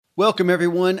Welcome,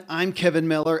 everyone. I'm Kevin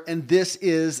Miller, and this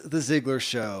is The Ziglar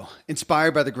Show,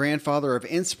 inspired by the grandfather of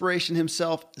inspiration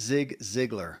himself, Zig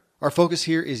Ziglar. Our focus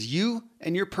here is you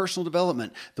and your personal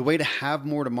development. The way to have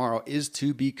more tomorrow is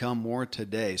to become more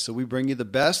today. So we bring you the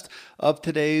best of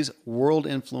today's world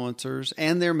influencers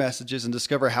and their messages and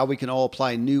discover how we can all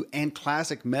apply new and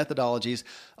classic methodologies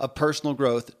of personal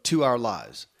growth to our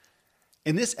lives.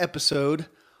 In this episode,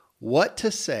 what to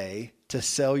say to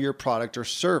sell your product or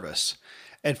service.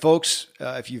 And folks,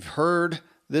 if you've heard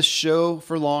this show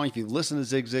for long, if you've listened to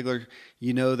Zig Ziglar,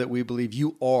 you know that we believe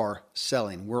you are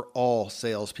selling. We're all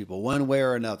salespeople, one way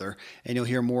or another, and you'll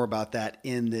hear more about that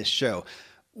in this show.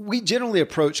 We generally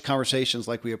approach conversations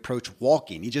like we approach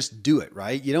walking. You just do it,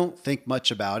 right? You don't think much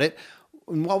about it.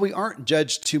 And while we aren't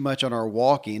judged too much on our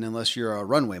walking, unless you're a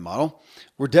runway model,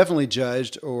 we're definitely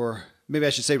judged, or maybe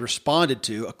I should say responded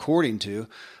to, according to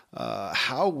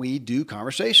how we do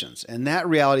conversations. And that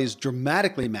reality is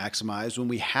dramatically maximized when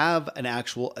we have an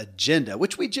actual agenda,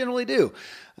 which we generally do.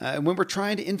 And when we're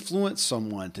trying to influence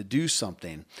someone to do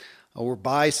something or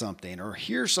buy something or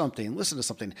hear something, listen to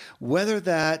something, whether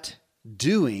that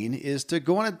doing is to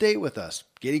go on a date with us,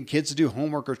 getting kids to do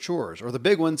homework or chores, or the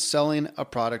big one, selling a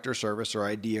product or service or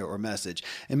idea or message.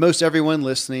 And most everyone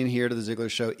listening here to the Ziglar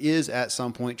Show is at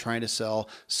some point trying to sell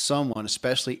someone,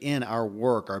 especially in our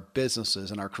work, our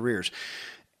businesses, and our careers.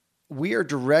 We are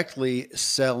directly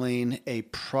selling a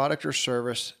product or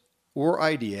service or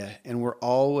idea, and we're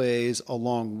always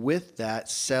along with that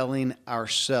selling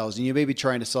ourselves. And you may be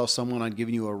trying to sell someone on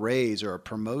giving you a raise or a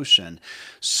promotion.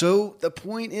 So the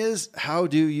point is, how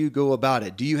do you go about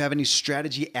it? Do you have any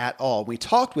strategy at all? We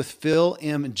talked with Phil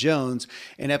M. Jones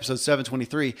in episode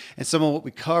 723, and some of what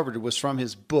we covered was from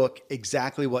his book,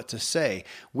 Exactly What to Say.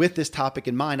 With this topic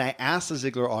in mind, I asked the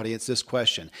Ziglar audience this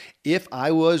question. If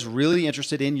I was really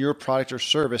interested in your product or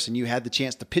service and you had the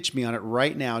chance to pitch me on it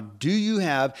right now, do you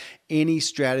have any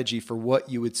strategy for what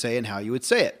you would say and how you would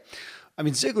say it? I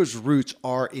mean, Ziglar's roots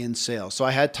are in sales. So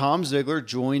I had Tom Ziglar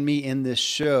join me in this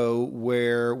show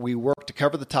where we work to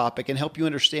cover the topic and help you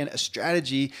understand a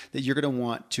strategy that you're going to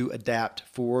want to adopt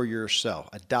for yourself.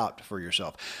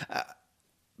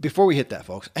 Before we hit that,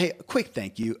 folks, hey, a quick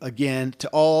thank you again to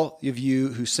all of you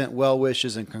who sent well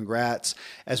wishes and congrats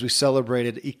as we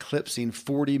celebrated eclipsing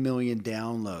 40 million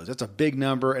downloads. That's a big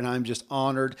number, and I'm just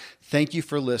honored. Thank you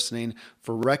for listening,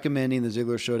 for recommending the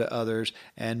Ziglar Show to others,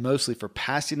 and mostly for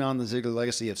passing on the Ziglar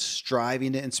legacy of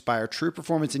striving to inspire true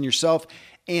performance in yourself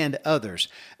and others.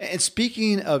 And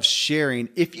speaking of sharing,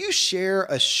 if you share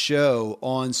a show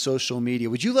on social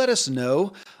media, would you let us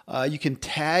know? You can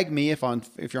tag me if you're on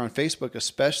Facebook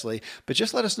especially, but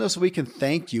just let us know so we can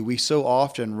thank you. We so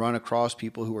often run across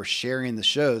people who are sharing the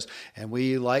shows, and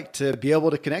we like to be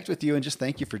able to connect with you and just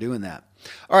thank you for doing that.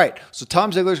 All right, so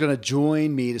Tom Ziglar is going to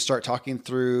join me to start talking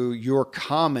through your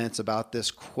comments about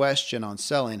this question on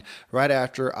selling right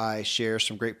after I share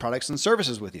some great products and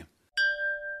services with you.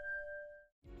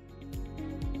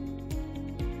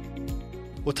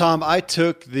 Well, Tom, I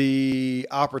took the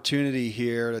opportunity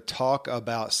here to talk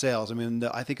about sales. I mean,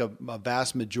 I think a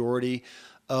vast majority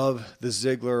of the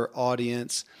Ziglar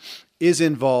audience is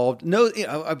involved. No,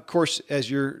 of course,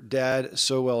 as your dad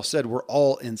so well said, we're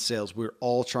all in sales. We're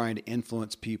all trying to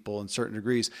influence people in certain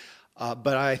degrees.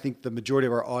 But I think the majority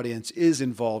of our audience is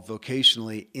involved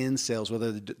vocationally in sales,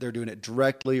 whether they're doing it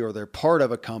directly or they're part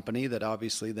of a company that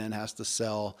obviously then has to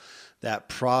sell that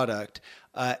product.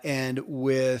 And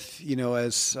with,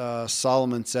 as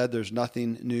Solomon said, there's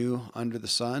nothing new under the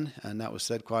sun. And that was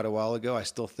said quite a while ago. I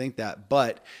still think that.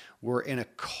 But we're in a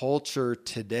culture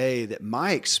today that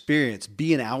my experience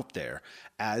being out there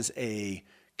as a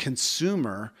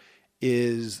consumer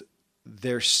is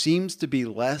there seems to be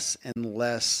less and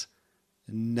less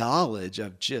knowledge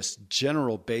of just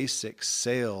general basic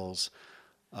sales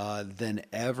than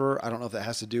ever. I don't know if that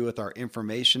has to do with our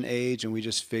information age and we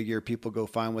just figure people go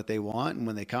find what they want. And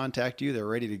when they contact you, they're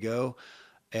ready to go.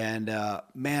 And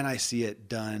man, I see it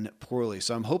done poorly.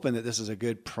 So I'm hoping that this is a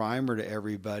good primer to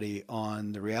everybody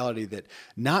on the reality that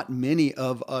not many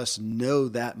of us know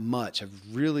that much, have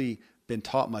really been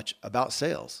taught much about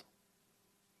sales.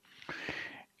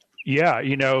 Yeah,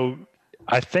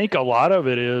 I think a lot of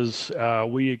it is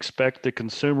we expect the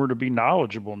consumer to be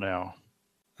knowledgeable now.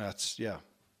 That's, yeah.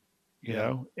 You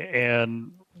know,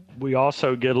 and we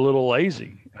also get a little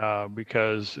lazy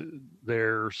because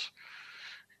there's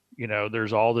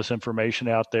all this information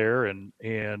out there and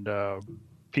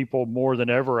people more than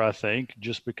ever, I think,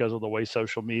 just because of the way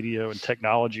social media and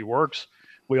technology works,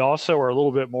 we also are a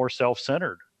little bit more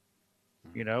self-centered.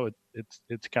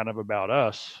 It's kind of about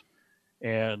us.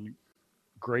 And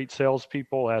great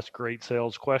salespeople ask great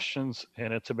sales questions,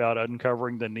 and it's about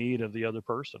uncovering the need of the other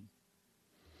person.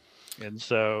 And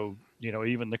so,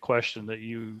 even the question that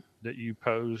you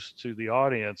pose to the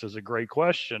audience is a great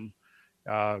question.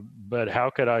 But how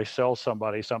could I sell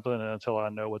somebody something until I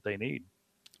know what they need?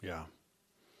 Yeah.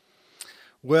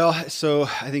 Well, so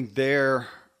I think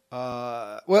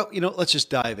let's just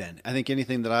dive in. I think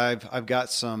anything that I've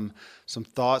got some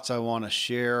thoughts I want to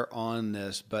share on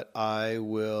this, but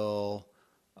I'll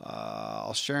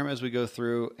share them as we go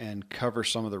through and cover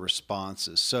some of the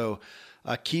responses. So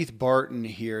Keith Barton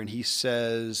here, and he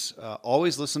says,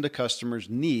 always listen to customers'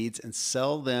 needs and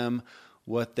sell them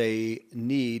what they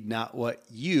need, not what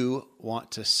you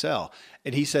want to sell.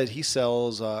 And he said he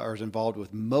sells or is involved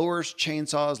with mowers,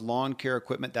 chainsaws, lawn care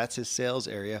equipment. That's his sales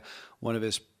area. One of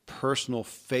his personal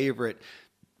favorite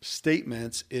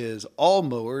statements is all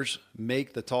mowers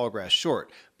make the tall grass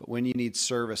short. But when you need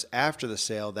service after the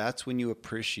sale, that's when you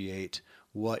appreciate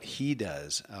what he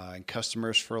does. And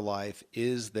Customers for Life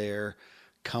is their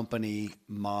company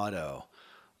motto.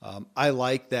 I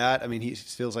like that. I mean, he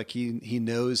feels like he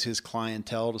knows his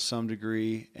clientele to some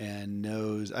degree and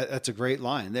knows that's a great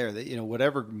line there. That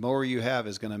whatever mower you have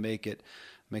is going to make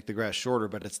the grass shorter,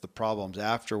 but it's the problems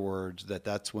afterwards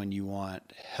that's when you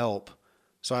want help.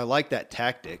 So I like that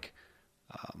tactic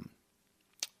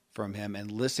from him,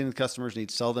 and listening to customers'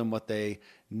 needs, sell them what they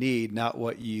need, not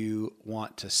what you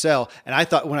want to sell. And I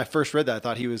thought when I first read that, I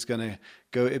thought he was going to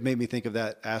go. It made me think of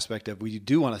that aspect of we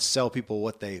do want to sell people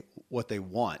what they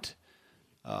want,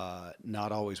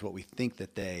 not always what we think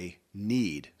that they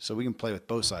need. So we can play with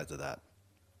both sides of that.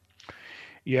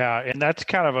 Yeah, and that's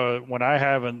kind of when I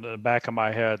have in the back of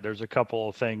my head, there's a couple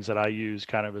of things that I use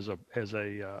kind of as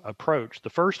a approach. The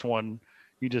first one,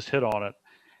 you just hit on it.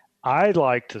 I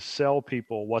like to sell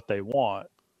people what they want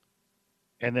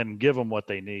and then give them what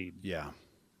they need. Yeah.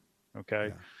 Okay.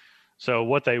 Yeah. So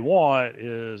what they want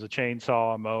is a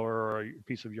chainsaw, a mower, or a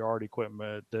piece of yard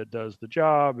equipment that does the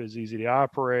job, is easy to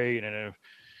operate,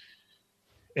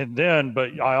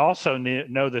 but I also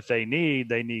know that they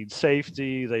need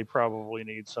safety. They probably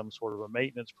need some sort of a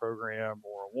maintenance program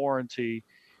or a warranty.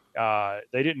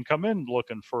 They didn't come in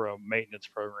looking for a maintenance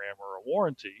program or a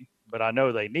warranty, but I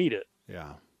know they need it.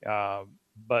 Yeah.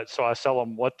 But so I sell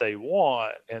them what they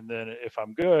want, and then if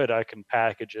I'm good, I can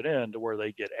package it in to where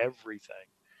they get everything.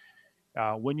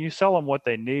 When you sell them what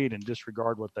they need and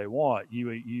disregard what they want,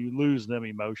 you lose them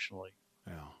emotionally.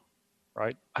 Yeah.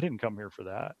 Right? I didn't come here for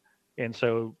that. And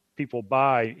so people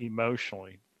buy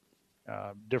emotionally.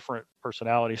 Different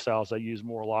personality styles, they use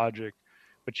more logic,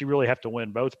 but you really have to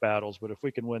win both battles. But if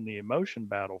we can win the emotion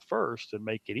battle first and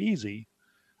make it easy,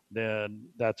 then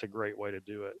that's a great way to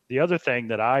do it. The other thing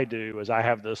that I do is I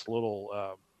have this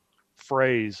little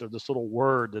phrase or this little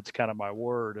word that's kind of my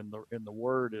word, and the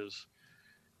word is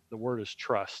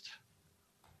trust.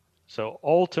 So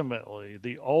ultimately,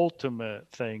 the ultimate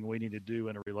thing we need to do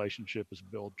in a relationship is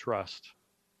build trust.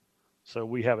 So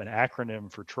we have an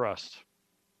acronym for trust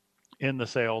in the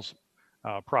sales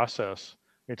process.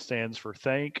 It stands for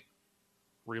think,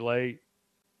 relate,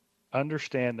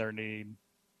 understand their need,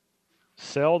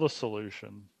 sell the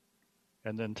solution,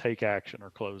 and then take action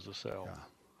or close the sale. Yeah.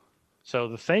 So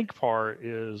the think part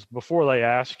is before they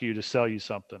ask you to sell you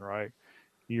something, right?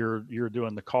 You're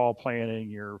doing the call planning,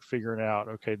 you're figuring out,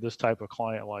 okay, this type of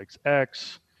client likes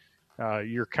X.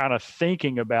 You're kind of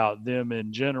thinking about them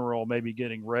in general, maybe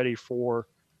getting ready for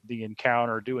the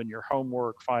encounter, doing your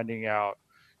homework, finding out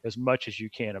as much as you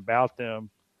can about them.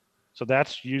 So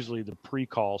that's usually the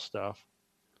pre-call stuff.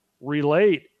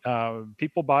 Relate.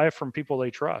 People buy from people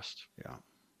they trust. Yeah.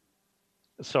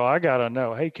 So I got to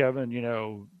know, hey,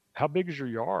 Kevin, how big is your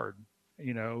yard?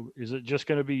 Is it just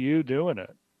going to be you doing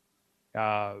it?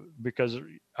 Because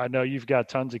I know you've got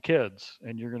tons of kids,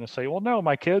 and you're going to say, well, no,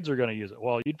 my kids are going to use it.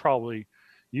 Well,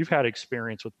 you've had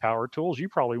experience with power tools. You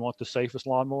probably want the safest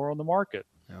lawnmower on the market.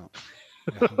 Yeah.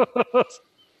 Yeah.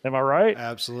 Am I right?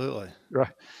 Absolutely. Right.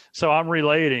 So I'm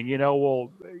relating, is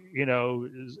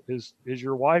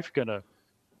your wife going to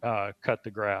cut the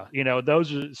grass?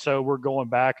 So we're going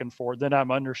back and forth. Then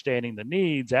I'm understanding the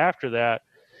needs after that.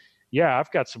 Yeah, I've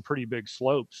got some pretty big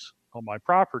slopes on my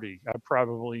property. I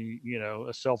probably,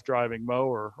 a self-driving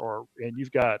mower, and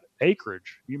you've got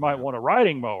acreage. You might want a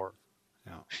riding mower.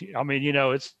 Yeah. I mean,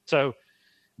 it's so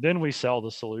then we sell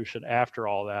the solution after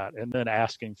all that, and then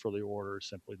asking for the order is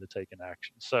simply to take an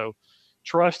action. So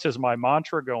trust is my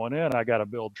mantra going in. I got to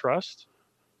build trust,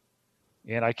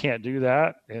 and I can't do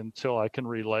that until I can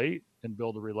relate. and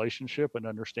build a relationship and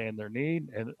understand their need,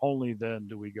 and only then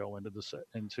do we go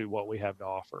into what we have to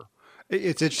offer.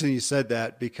 It's interesting you said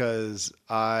that because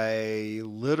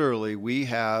we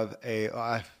have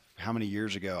how many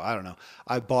years ago? I don't know.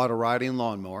 I bought a riding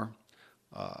lawnmower,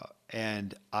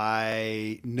 and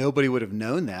nobody would have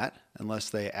known that unless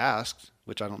they asked,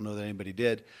 which I don't know that anybody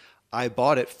did. I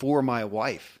bought it for my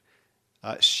wife.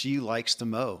 She likes to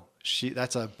mow.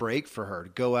 That's a break for her to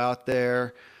go out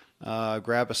there,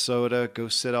 grab a soda, go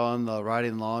sit on the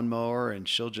riding lawnmower, and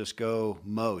she'll just go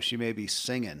mow. She may be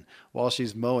singing while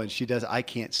she's mowing. I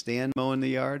can't stand mowing the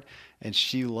yard, and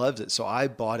she loves it. So I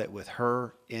bought it with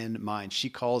her in mind. She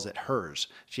calls it hers.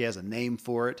 She has a name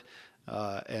for it.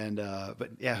 But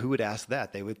yeah, who would ask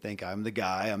that? They would think I'm the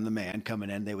guy, I'm the man coming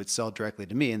in. They would sell directly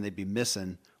to me, and they'd be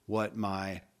missing what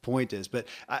my point is. But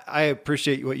I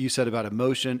appreciate what you said about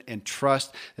emotion and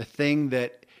trust. The thing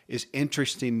that is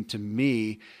interesting to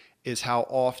me is how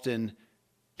often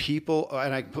people,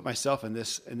 and I can put myself in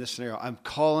this scenario, I'm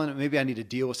calling, maybe I need to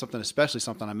deal with something, especially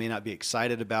something I may not be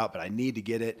excited about, but I need to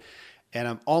get it. And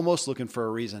I'm almost looking for a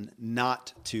reason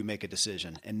not to make a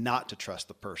decision and not to trust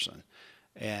the person.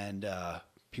 And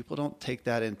people don't take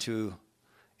that into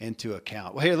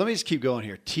account. Well, here, let me just keep going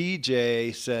here.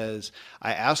 TJ says,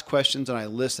 I ask questions and I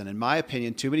listen. In my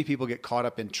opinion, too many people get caught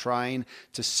up in trying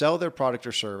to sell their product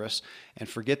or service and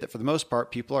forget that for the most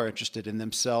part, people are interested in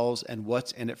themselves and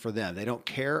what's in it for them. They don't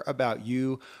care about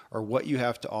you or what you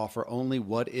have to offer, only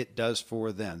what it does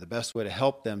for them. The best way to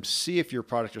help them see if your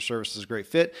product or service is a great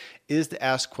fit is to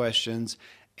ask questions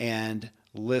and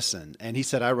listen. And he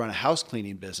said, I run a house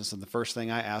cleaning business. And the first thing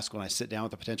I ask when I sit down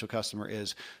with a potential customer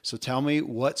is, so tell me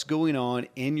what's going on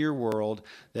in your world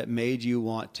that made you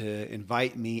want to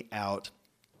invite me out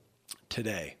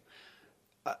today.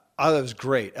 That was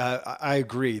great. I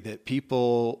agree that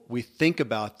we think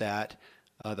about that,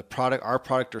 our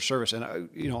product or service. And,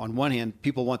 on one hand,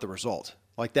 people want the result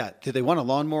like that. Do they want a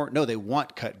lawnmower? No, they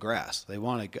want cut grass. They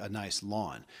want a nice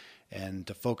lawn, and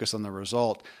to focus on the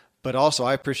result. But also,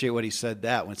 I appreciate what he said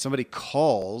that when somebody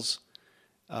calls,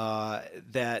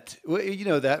 that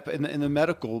in the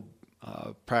medical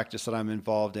practice that I'm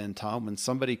involved in, Tom, when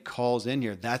somebody calls in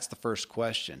here, that's the first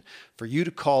question. For you to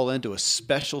call into a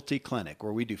specialty clinic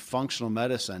where we do functional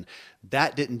medicine,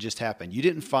 that didn't just happen. You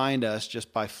didn't find us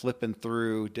just by flipping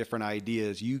through different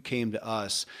ideas. You came to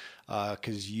us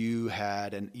because you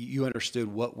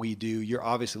understood what we do. You're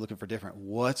obviously looking for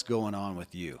what's going on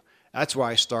with you. That's where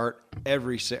I start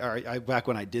back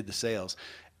when I did the sales,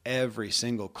 every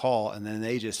single call, and then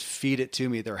they just feed it to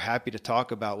me. They're happy to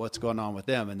talk about what's going on with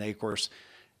them. And they, of course,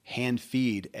 hand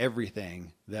feed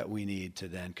everything that we need to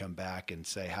then come back and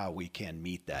say how we can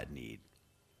meet that need.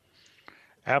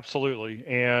 Absolutely.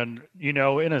 And, in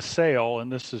a sale, and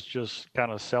this is just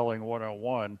kind of selling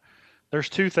 101, there's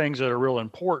two things that are real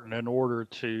important in order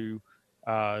to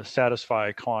satisfy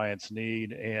a client's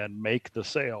need and make the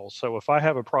sale. So if I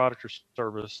have a product or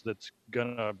service that's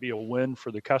going to be a win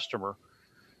for the customer,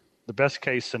 the best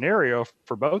case scenario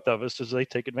for both of us is they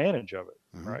take advantage of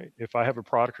it, mm-hmm. right? If I have a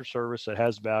product or service that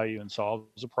has value and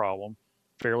solves a problem,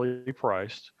 fairly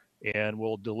priced, and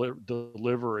will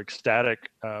deliver ecstatic,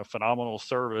 phenomenal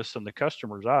service in the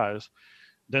customer's eyes,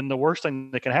 then the worst thing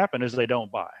that can happen is they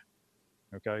don't buy.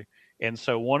 Okay. And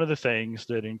so one of the things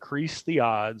that increase the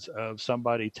odds of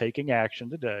somebody taking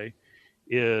action today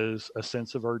is a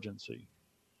sense of urgency.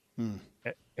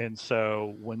 And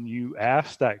so when you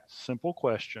ask that simple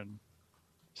question,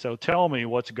 so tell me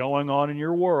what's going on in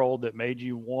your world that made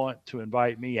you want to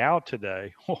invite me out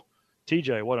today? Oh,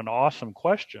 TJ, what an awesome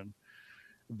question.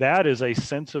 That is a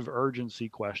sense of urgency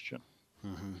question.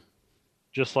 Mm-hmm.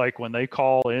 Just like when they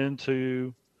call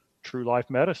into True Life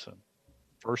Medicine,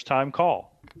 first time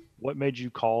call. What made you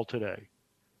call today?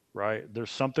 Right? There's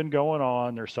something going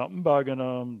on. There's something bugging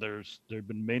them. They've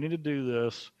been meaning to do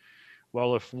this.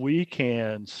 Well, if we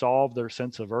can solve their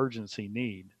sense of urgency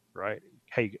need, right?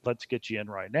 Hey, let's get you in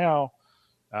right now.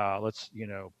 Wow,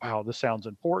 this sounds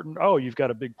important. Oh, you've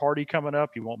got a big party coming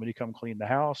up. You want me to come clean the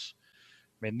house?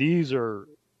 I mean, these are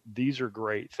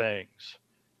great things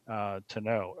to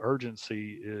know.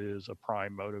 Urgency is a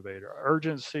prime motivator.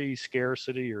 Urgency,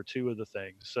 scarcity are two of the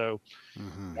things. So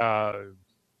mm-hmm.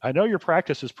 I know your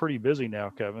practice is pretty busy now,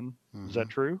 Kevin. Mm-hmm. Is that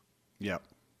true? Yep.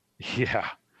 Yeah.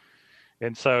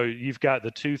 And so you've got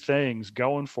the two things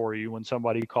going for you when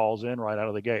somebody calls in right out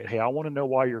of the gate. Hey, I want to know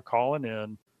why you're calling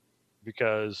in,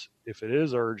 because if it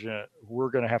is urgent,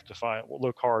 we're going to have to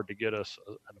look hard to get us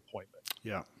an appointment.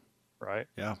 Yeah. Right?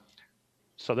 Yeah.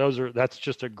 So that's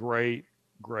just a great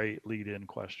lead-in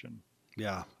question.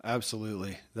 Yeah,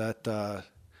 absolutely. That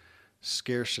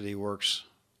scarcity works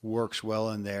works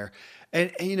well in there.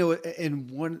 And you know, in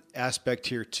one aspect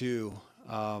here too,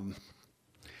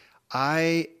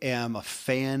 I am a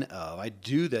fan of, I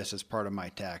do this as part of my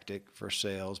tactic for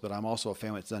sales, but I'm also a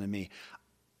fan of what's done to me,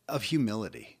 of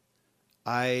humility.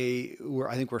 I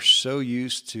think we're so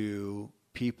used to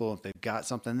people, if they've got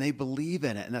something, they believe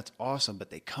in it, and that's awesome, but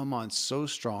they come on so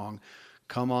strong,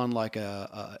 come on like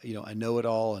a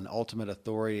know-it-all, an ultimate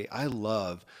authority. I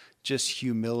love just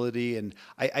humility, and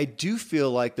I do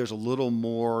feel like there's a little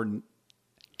more, I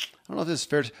don't know if this is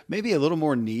fair, maybe a little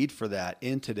more need for that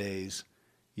in today's,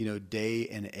 day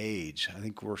and age. I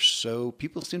think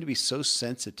people seem to be so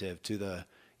sensitive to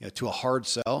to a hard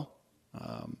sell.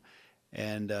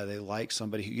 And they like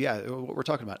somebody who, what we're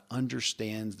talking about,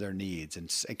 understands their needs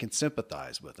and can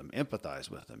sympathize with them, empathize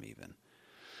with them even.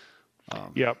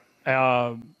 Yep.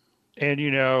 And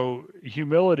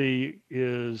humility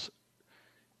is,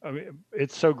 I mean,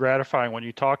 it's so gratifying when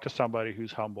you talk to somebody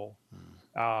who's humble.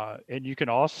 And you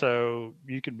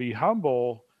can be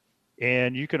humble,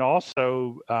 and you can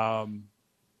also,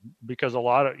 because a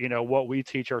lot of, what we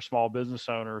teach our small business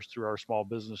owners through our small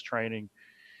business training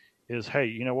is, hey,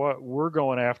 you know what? We're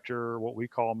going after what we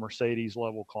call Mercedes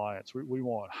level clients. We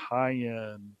want high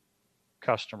end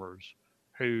customers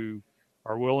who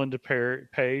are willing to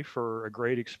pay for a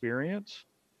great experience,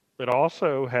 but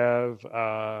also have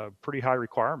pretty high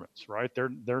requirements, right?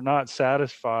 They're not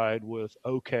satisfied with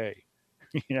okay.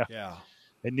 Yeah.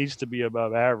 It needs to be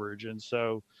above average. And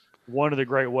so one of the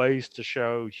great ways to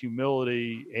show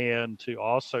humility and to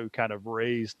also kind of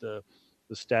raise the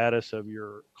status of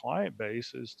your client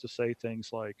base is to say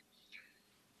things like,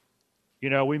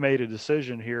 we made a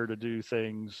decision here to do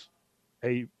things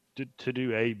to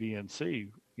do A, B, and C.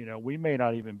 We may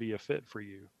not even be a fit for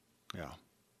you. Yeah.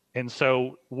 And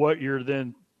so what you're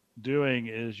then doing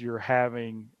is you're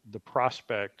having the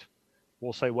prospect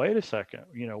will say, wait a second,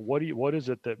 what is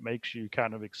it that makes you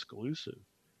kind of exclusive?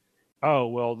 Oh,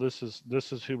 well, this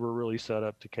is who we're really set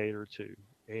up to cater to.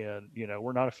 And,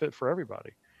 we're not a fit for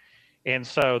everybody. And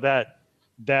so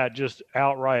that just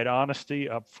outright honesty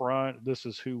up front, this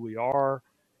is who we are.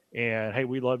 And hey,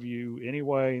 we love you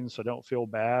anyway. And so don't feel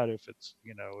bad if it's,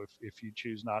 if you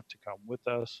choose not to come with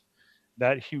us.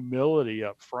 That humility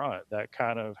up front, that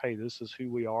kind of, hey, this is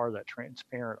who we are, that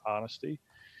transparent honesty,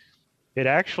 it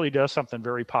actually does something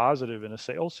very positive in a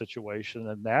sales situation.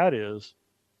 And that is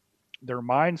their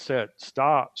mindset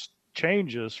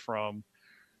changes from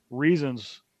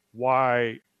reasons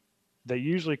why they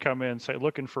usually come in and say,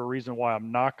 looking for a reason why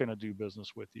I'm not going to do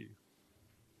business with you.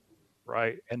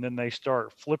 Right. And then they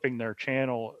start flipping their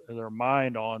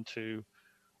mind onto,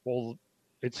 well,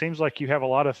 it seems like you have a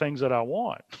lot of things that I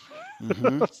want.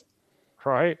 Mm-hmm.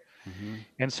 Right. Mm-hmm.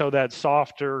 And so that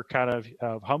softer kind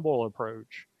of humble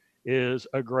approach is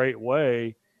a great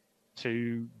way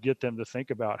to get them to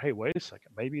think about, hey, wait a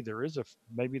second, maybe there is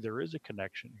a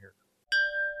connection here.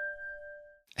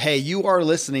 Hey, you are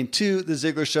listening to The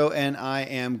Ziglar Show, and I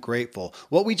am grateful.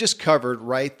 What we just covered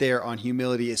right there on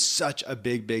humility is such a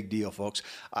big, big deal, folks.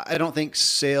 I don't think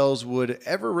sales would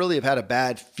ever really have had a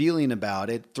bad feeling about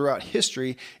it throughout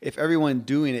history if everyone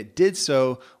doing it did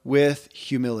so with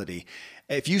humility.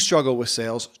 If you struggle with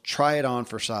sales, try it on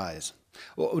for size.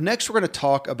 Well, next, we're going to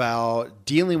talk about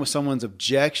dealing with someone's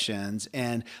objections,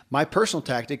 and my personal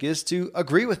tactic is to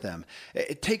agree with them.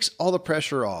 It takes all the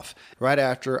pressure off right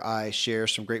after I share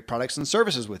some great products and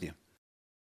services with you.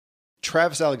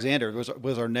 Travis Alexander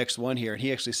was our next one here, and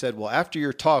he actually said, well, after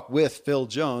your talk with Phil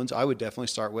Jones, I would definitely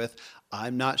start with,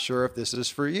 I'm not sure if this is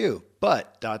for you,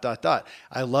 but ...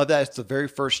 I love that. It's the very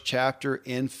first chapter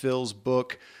in Phil's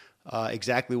book,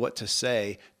 Exactly What to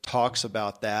Say, talks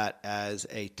about that as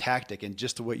a tactic. And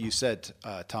just to what you said,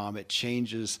 Tom, it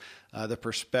changes the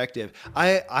perspective.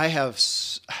 I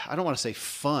don't want to say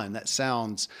fun. That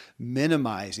sounds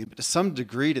minimizing, but to some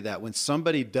degree to that, when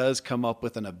somebody does come up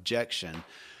with an objection,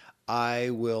 I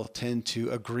will tend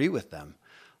to agree with them.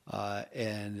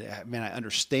 And I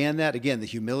understand that. Again, the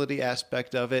humility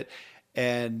aspect of it.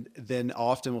 And then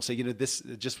often we'll say, this,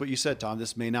 just what you said, Tom,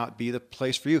 this may not be the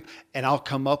place for you. And I'll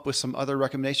come up with some other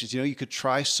recommendations. You could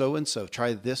try so-and-so,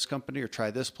 try this company or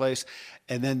try this place.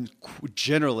 And then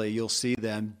generally you'll see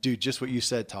them do just what you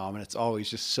said, Tom. And it's always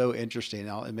just so interesting.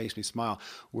 It makes me smile,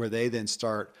 where they then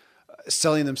start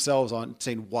selling themselves on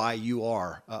saying why you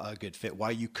are a good fit,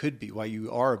 why you could be, why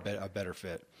you are a better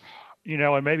fit.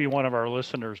 And maybe one of our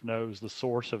listeners knows the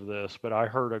source of this, but I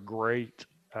heard a great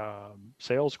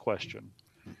sales question.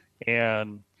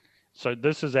 And so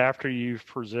this is after you've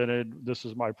presented, this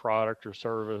is my product or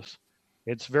service.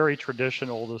 It's very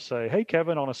traditional to say, hey,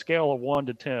 Kevin, on a scale of 1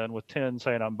 to 10, with 10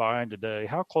 saying I'm buying today,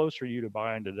 how close are you to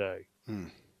buying today?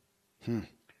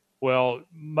 Well,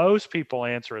 most people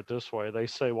answer it this way. They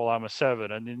say, well, I'm a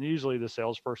 7. And then usually the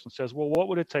salesperson says, well, what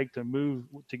would it take to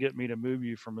get me to move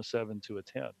you from a 7 to a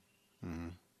 10? Mm-hmm.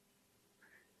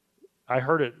 I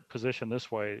heard it positioned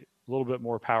this way, a little bit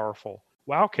more powerful.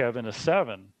 Wow, Kevin, a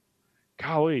 7.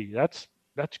 Golly, that's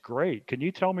great. Can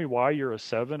you tell me why you're a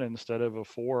 7 instead of a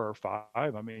 4 or 5?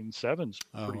 I mean, 7's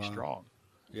pretty strong.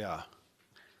 Yeah.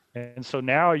 And so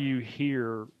now you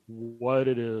hear what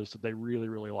it is that they really,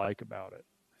 really like about it.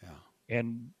 Yeah.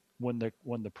 And when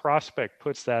the prospect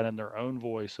puts that in their own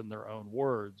voice and their own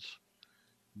words,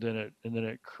 then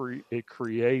it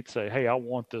creates a, hey, I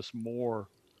want this more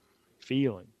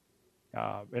feeling.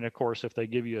 And of course, if they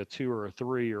give you a 2 or a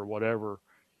 3 or whatever,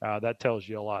 that tells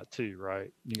you a lot too,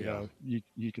 right? You know,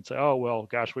 you can say, oh well,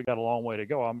 gosh, we got a long way to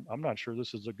go. I'm not sure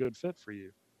this is a good fit for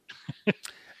you.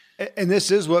 And this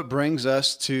is what brings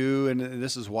us to, and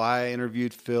this is why I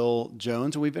interviewed Phil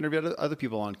Jones, and we've interviewed other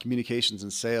people on communications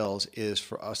and sales, is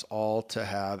for us all to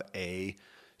have a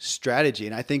strategy.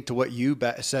 And I think to what you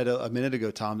said a minute ago,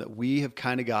 Tom, that we have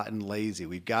kind of gotten lazy.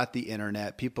 We've got the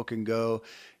internet. People can go,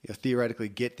 theoretically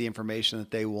get the information that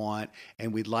they want.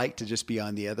 And we'd like to just be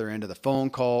on the other end of the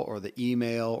phone call or the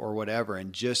email or whatever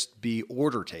and just be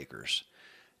order takers.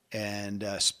 And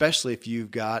especially if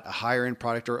you've got a higher end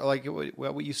product or like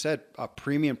what you said, a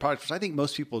premium product, which I think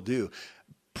most people do.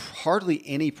 Hardly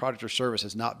any product or service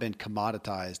has not been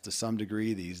commoditized to some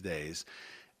degree these days.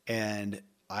 And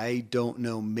I don't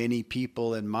know many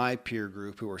people in my peer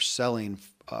group who are selling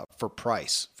for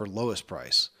price, for lowest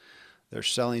price. They're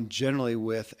selling generally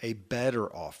with a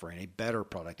better offering, a better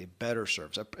product, a better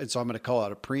service. And so I'm going to call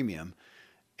out a premium.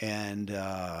 And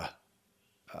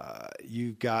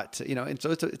you've got to, and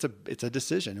so it's a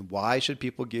decision. Why should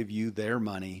people give you their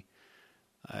money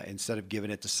instead of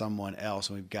giving it to someone else?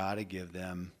 And we've got to give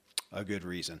them a good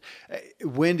reason.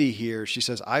 Wendy here, she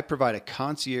says, I provide a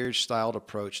concierge styled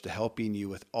approach to helping you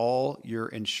with all your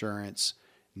insurance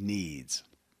needs.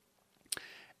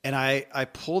 And I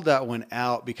pulled that one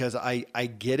out because I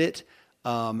get it.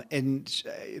 And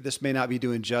this may not be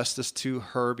doing justice to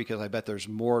her because I bet there's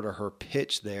more to her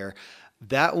pitch there.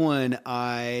 That one,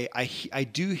 I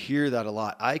do hear that a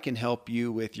lot. I can help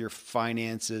you with your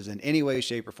finances in any way,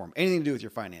 shape, or form. Anything to do with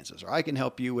your finances, or I can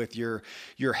help you with your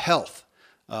health.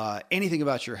 Anything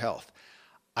about your health.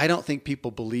 I don't think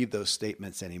people believe those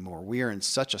statements anymore. We are in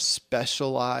such a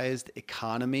specialized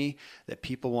economy that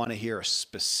people want to hear a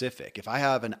specific. If I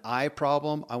have an eye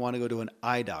problem, I want to go to an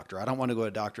eye doctor. I don't want to go to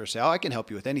a doctor and say, oh, I can help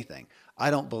you with anything.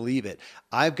 I don't believe it.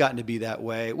 I've gotten to be that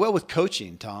way. Well, with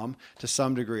coaching, Tom, to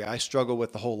some degree, I struggle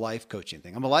with the whole life coaching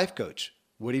thing. I'm a life coach.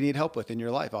 What do you need help with in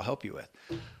your life? I'll help you with.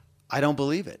 I don't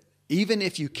believe it. Even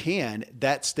if you can,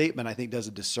 that statement, I think, does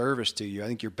a disservice to you. I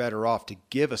think you're better off to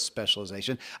give a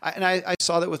specialization. I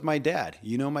saw that with my dad.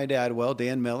 You know my dad well,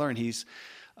 Dan Miller, and he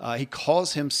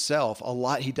calls himself a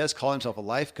lot. He does call himself a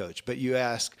life coach, but you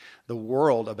ask the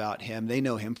world about him, they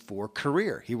know him for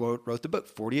career. He wrote the book,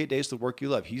 48 Days to Work You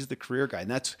Love. He's the career guy, and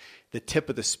that's the tip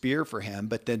of the spear for him.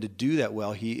 But then to do that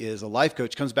well, he is a life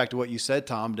coach. Comes back to what you said,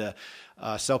 Tom, to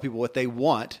sell people what they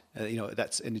want. And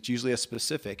it's usually a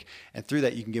specific. And through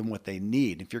that, you can give them what they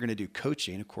need. If you're going to do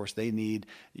coaching, of course,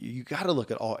 you got to look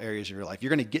at all areas of your life. You're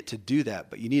going to get to do that,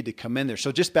 but you need to come in there.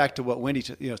 So just back to what Wendy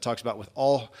talks about with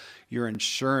all your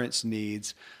insurance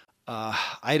needs.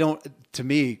 To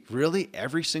me, really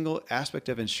every single aspect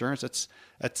of insurance,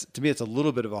 that's to me, it's a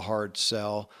little bit of a hard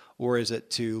sell. Or is it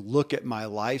to look at my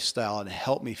lifestyle and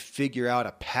help me figure out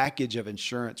a package of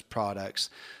insurance products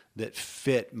that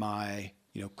fit my,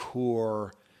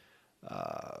 core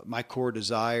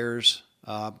desires?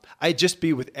 I'd just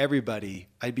be with everybody.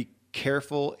 I'd be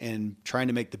careful in trying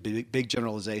to make the big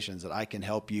generalizations that I can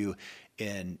help you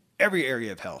in every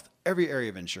area of health, every area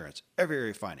of insurance, every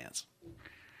area of finance.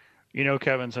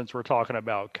 Kevin, since we're talking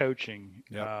about coaching,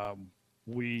 Yep.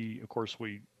 we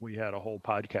had a whole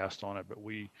podcast on it, but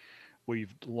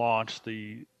we've launched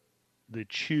the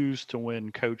Choose to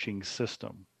Win coaching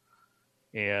system,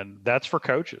 and that's for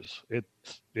coaches.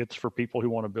 It's for people who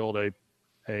want to build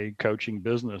a coaching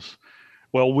business.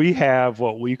 Well, we have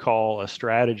what we call a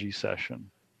strategy session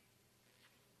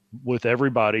with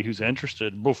everybody who's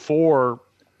interested before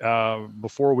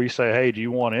we say, hey, do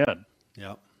you want in?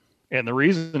 Yep. And the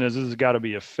reason is this has got to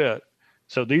be a fit.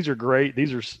 So these are great.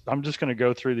 I'm just going to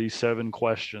go through these 7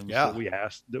 questions that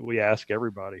we ask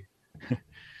everybody.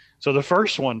 So the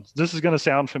first one, this is going to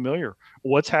sound familiar.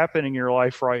 What's happening in your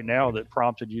life right now that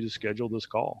prompted you to schedule this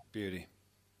call? Beauty.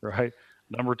 Right.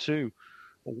 Number 2,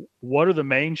 what are the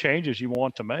main changes you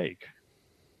want to make?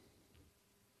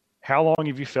 How long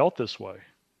have you felt this way?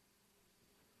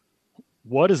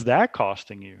 What is that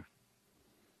costing you?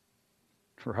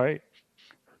 right?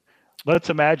 Let's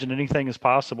imagine anything is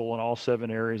possible in all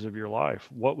 7 areas of your life.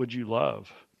 What would you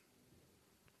love?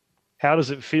 How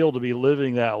does it feel to be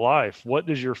living that life? What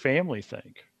does your family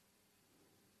think?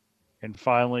 And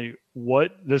finally,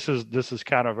 what this is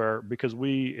kind of our, because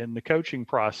we in the coaching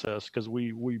process, because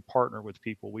we partner with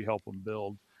people, we help them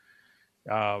build.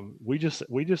 We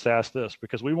just ask this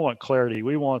because we want clarity.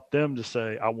 We want them to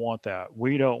say, "I want that."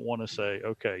 We don't want to say,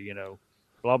 "Okay,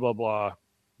 blah blah blah,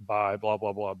 bye, blah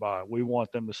blah blah, bye." We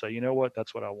want them to say, "You know what?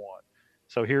 That's what I want."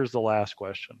 So here's the last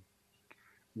question: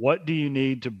 what do you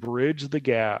need to bridge the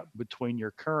gap between your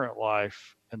current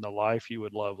life and the life you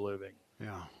would love living?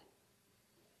 Yeah.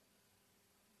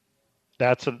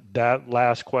 That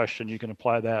last question, you can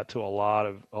apply that to a lot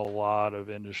of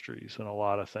industries and a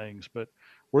lot of things, but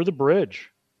we're the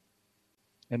bridge.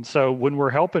 And so when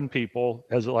we're helping people,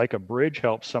 as like a bridge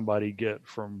helps somebody get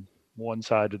from one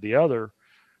side to the other,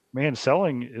 man,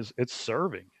 selling it's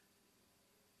serving.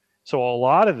 So a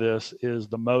lot of this is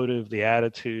the motive, the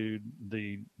attitude,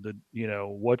 the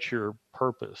what's your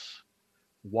purpose?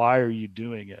 Why are you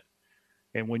doing it?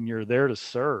 And when you're there to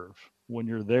serve, when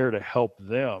you're there to help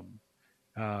them,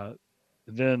 uh,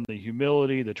 then the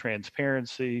humility, the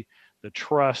transparency, the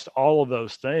trust, all of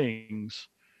those things,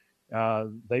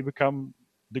 they become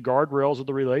the guardrails of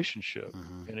the relationship,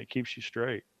 Mm-hmm. and it keeps you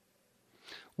straight.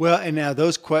 Well, and now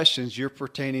those questions, you're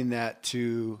pertaining that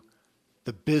to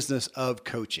the business of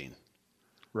coaching.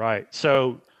 Right.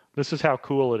 So this is how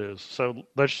cool it is. So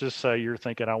let's just say you're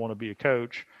thinking, I want to be a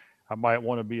coach. I might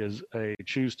want to be a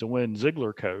choose to win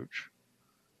Ziegler coach.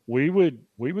 We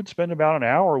would spend about an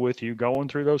hour with you going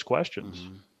through those questions.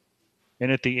 Mm-hmm.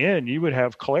 And at the end, you would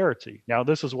have clarity. Now,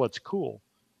 this is what's cool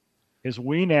is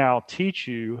we now teach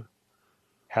you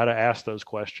how to ask those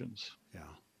questions. Yeah.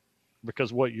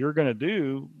 Because what you're going to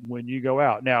do when you go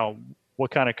out. Now,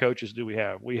 what kind of coaches do we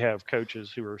have? We have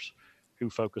coaches who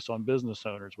focus on business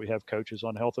owners. We have coaches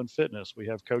on health and fitness. We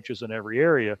have coaches in every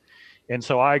area. And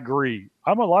so I agree.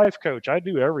 I'm a life coach. I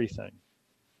do everything.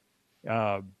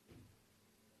 Uh,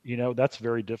 that's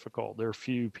very difficult. There are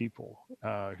few people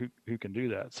who can do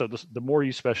that. So the more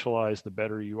you specialize, the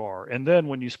better you are. And then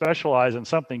when you specialize in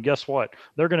something, guess what?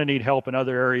 They're going to need help in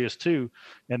other areas too.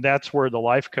 And that's where the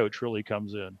life coach really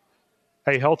comes in.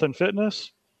 Hey, health and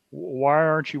fitness, why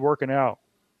aren't you working out?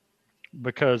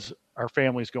 Because our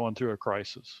family's going through a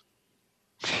crisis.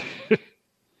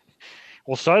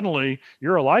 Well, suddenly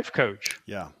you're a life coach.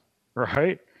 Yeah.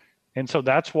 Right. And so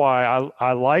that's why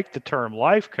I like the term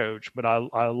life coach, but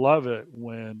I love it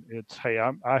when it's, hey,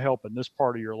 I help in this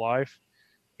part of your life.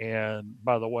 And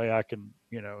by the way, I can,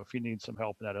 if you need some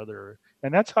help in that other area.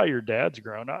 And that's how your dad's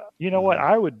grown. You know what?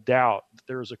 I would doubt that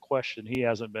there's a question he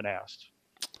hasn't been asked.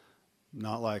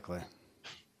 Not likely.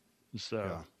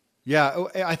 So, yeah,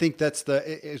 I think that's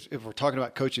if we're talking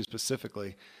about coaching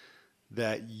specifically,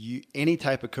 that any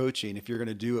type of coaching, if you're going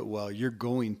to do it well, you're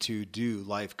going to do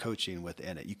life coaching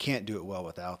within it. You can't do it well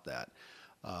without that.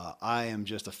 I am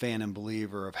just a fan and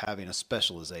believer of having a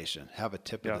specialization, have a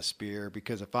tip of the spear,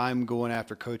 because if I'm going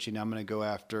after coaching, I'm going to go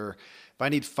after, if I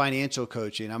need financial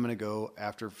coaching, I'm going to go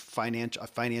after a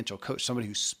financial coach, somebody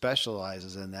who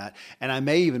specializes in that. And I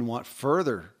may even want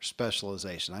further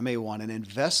specialization. I may want an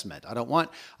investment. I don't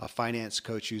want a finance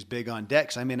coach who's big on debt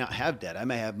because I may not have debt. I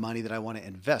may have money that I want to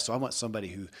invest. So I want somebody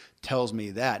who tells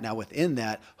me that. Now within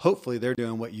that, hopefully they're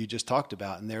doing what you just talked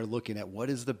about and they're looking at what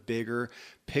is the bigger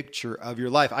picture of your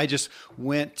life. I just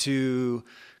went to,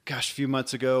 a few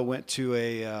months ago, it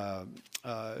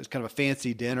was kind of a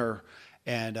fancy dinner,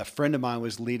 and a friend of mine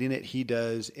was leading it. He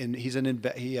is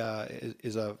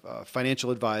a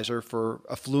financial advisor for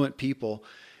affluent people,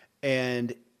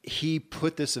 and he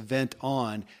put this event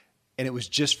on, and it was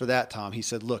just for that, Tom. He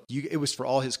said, "Look, it was for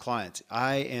all his clients.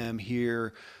 I am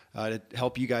here to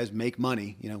help you guys make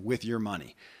money, with your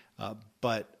money,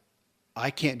 but I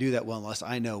can't do that well unless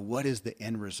I know what is the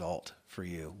end result for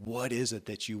you. What is it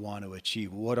that you want to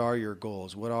achieve? What are your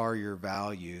goals? What are your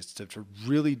values? To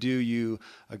really do you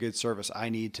a good service, I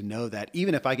need to know that.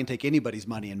 Even if I can take anybody's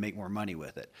money and make more money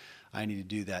with it, I need to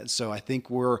do that. So I think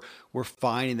we're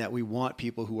finding that we want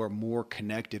people who are more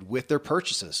connected with their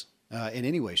purchases in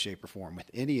any way, shape, or form,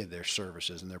 with any of their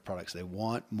services and their products. They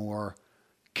want more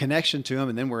connection to them.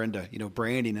 And then we're into,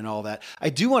 branding and all that. I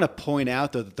do want to point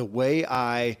out, though, that the way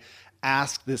I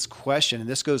ask this question, and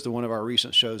this goes to one of our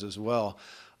recent shows as well.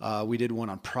 We did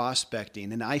one on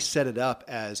prospecting, and I set it up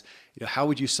as, how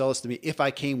would you sell this to me if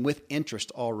I came with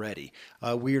interest already?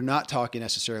 We are not talking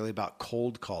necessarily about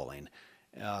cold calling.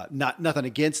 Nothing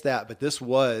against that, but this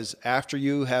was after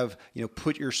you have,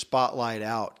 put your spotlight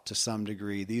out to some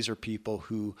degree. These are people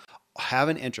who have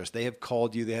an interest. They have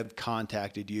called you, they have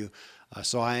contacted you.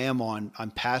 So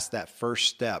I'm past that first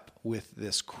step with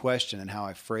this question and how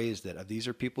I phrased it. These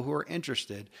are people who are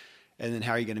interested. And then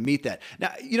how are you going to meet that?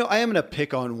 Now, I am going to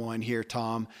pick on one here,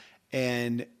 Tom,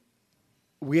 and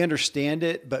we understand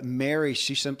it, but Mary,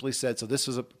 she simply said, so this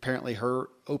was apparently her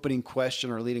opening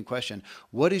question or leading question.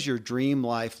 What does your dream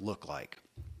life look like?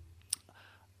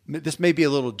 This may be a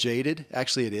little jaded.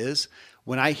 Actually, it is.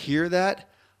 When I hear that,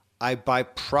 I by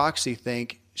proxy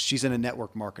think she's in a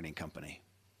network marketing company.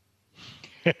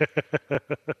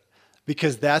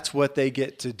 Because that's what they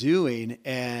get to doing.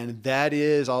 And that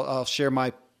is, I'll share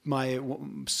my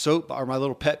soap or my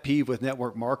little pet peeve with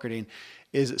network marketing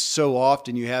is so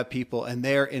often you have people and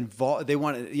they're involved, they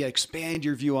want to expand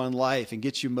your view on life and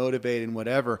get you motivated and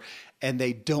whatever. And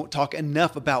they don't talk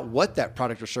enough about what that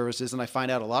product or service is. And I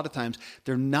find out a lot of times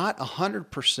they're not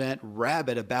 100%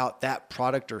 rabid about that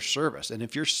product or service. And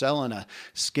if you're selling a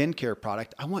skincare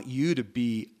product, I want you to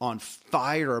be on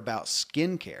fire about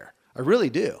skincare. I really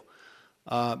do.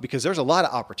 Because there's a lot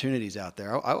of opportunities out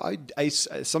there. I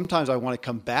sometimes I want to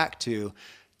come back to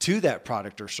that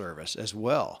product or service as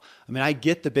well. I mean, I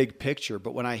get the big picture,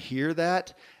 but when I hear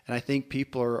that, and I think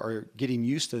people are getting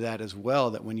used to that as well,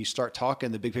 that when you start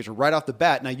talking the big picture right off the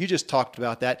bat, now you just talked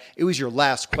about that. It was your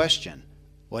last question,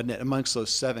 wasn't it? Amongst those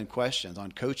 7 questions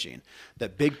on coaching,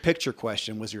 that big picture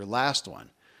question was your last one.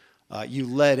 You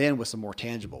led in with some more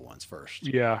tangible ones first.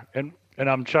 Yeah. And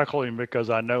I'm chuckling because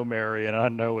I know Mary, and I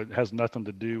know it has nothing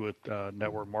to do with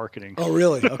network marketing. Oh,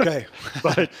 really? Okay.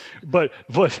 but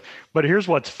here's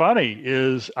what's funny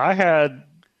is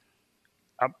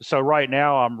so right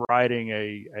now I'm writing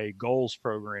a goals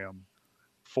program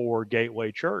for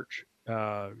Gateway Church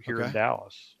here in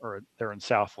Dallas, or they're in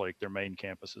Southlake. Their main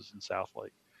campus is in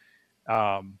Southlake.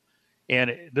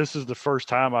 And this is the first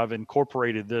time I've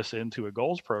incorporated this into a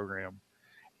goals program.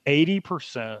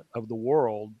 80% of the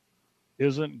world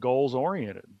isn't goals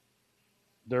oriented.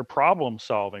 They're problem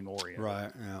solving oriented.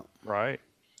 Right. Yeah. Right.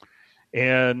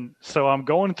 And so I'm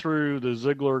going through the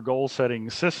Ziglar goal setting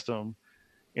system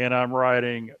and I'm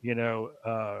writing,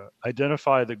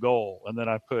 identify the goal. And then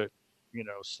I put,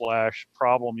 /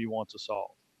 problem you want to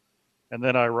solve. And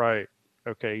then I write,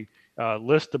 okay,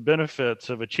 list the benefits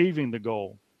of achieving the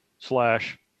goal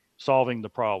 / solving the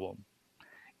problem.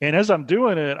 And as I'm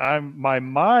doing it, my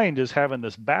mind is having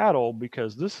this battle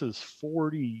because this is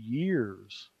 40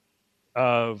 years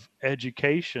of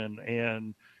education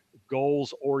and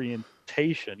goals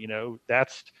orientation.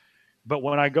 But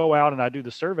when I go out and I do the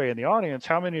survey in the audience,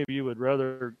 how many of you would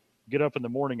rather get up in the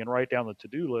morning and write down the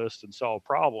to-do list and solve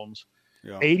problems?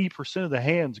 Yeah. 80% of the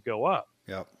hands go up.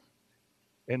 Yep.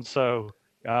 And so,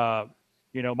 my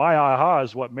aha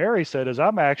is what Mary said is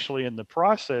I'm actually in the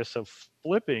process of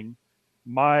flipping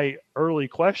my early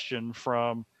question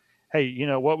from, hey,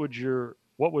 what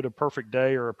would a perfect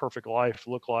day or a perfect life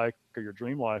look like, or your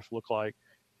dream life look like?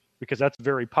 Because that's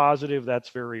very positive, that's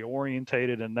very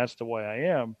orientated, and that's the way I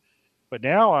am. But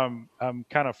now I'm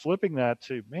kind of flipping that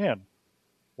to, man,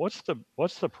 what's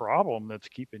the problem that's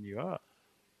keeping you up?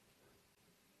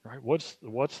 Right? What's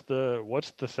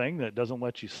the thing that doesn't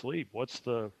let you sleep? What's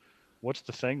the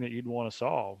thing that you'd want to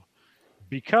solve?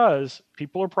 Because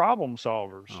people are problem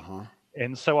solvers. Uh-huh.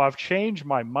 And so I've changed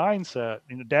my mindset.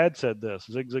 Dad said this,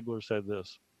 Zig Ziglar said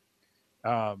this.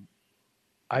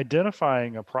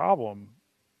 Identifying a problem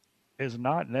is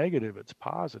not negative, it's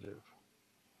positive.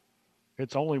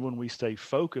 It's only when we stay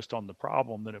focused on the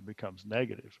problem that it becomes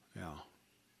negative. Yeah.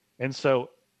 And so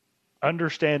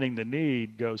understanding the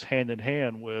need goes hand in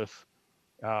hand with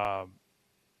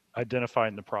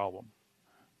identifying the problem.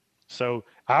 So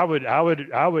I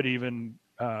would even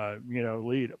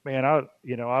lead, man.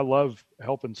 I love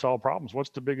helping solve problems.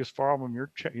 What's the biggest problem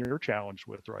you're challenged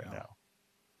with right now?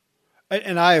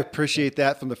 And I appreciate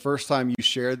that from the first time you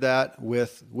shared that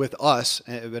with us,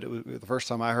 but it was the first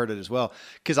time I heard it as well,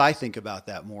 because I think about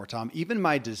that more, Tom. Even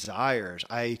my desires,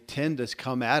 I tend to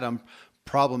come at them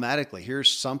problematically. Here's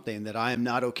something that I am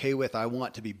not okay with. I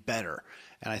want to be better.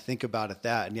 And I think about it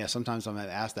that, and yeah, sometimes I'm going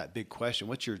to ask that big question,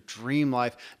 what's your dream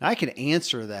life? And I can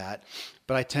answer that,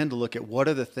 but I tend to look at what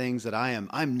are the things that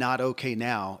I'm not okay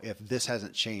now if this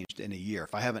hasn't changed in a year,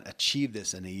 if I haven't achieved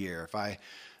this in a year, if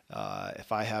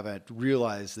I haven't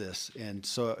realized this and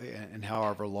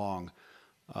however long.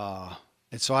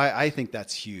 And so I think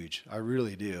that's huge. I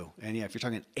really do. And yeah, if you're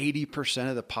talking 80%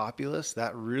 of the populace,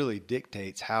 that really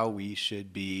dictates how we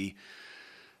should be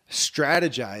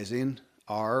strategizing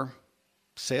our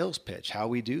sales pitch, how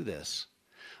we do this.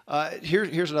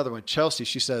 Here's another one. Chelsea,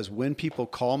 she says, when people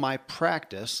call my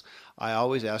practice, I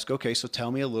always ask, okay, so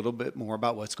tell me a little bit more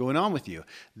about what's going on with you.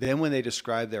 Then when they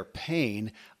describe their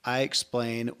pain, I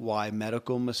explain why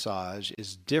medical massage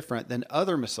is different than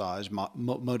other massage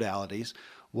modalities,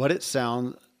 what it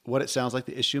sounds like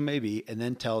the issue may be, and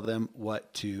then tell them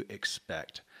what to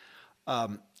expect.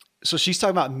 So she's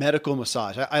talking about medical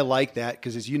massage. I like that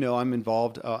because, as you know, I'm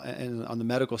involved on the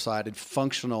medical side in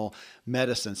functional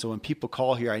medicine. So when people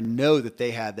call here, I know that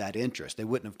they have that interest. They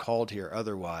wouldn't have called here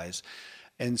otherwise.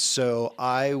 And so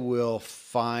I will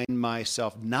find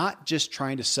myself not just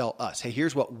trying to sell us. Hey,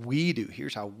 here's what we do.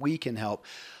 Here's how we can help.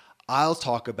 I'll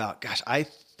talk about, gosh,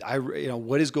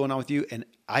 what is going on with you? And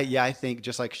I think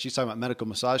just like she's talking about medical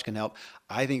massage can help,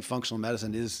 I think functional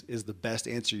medicine is the best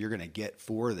answer you're going to get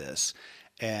for this.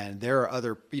 And there are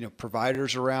other,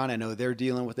 providers around. I know they're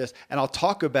dealing with this, and I'll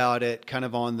talk about it kind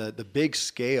of on the big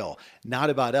scale, not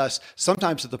about us.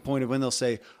 Sometimes at the point of when they'll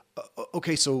say,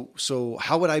 okay, so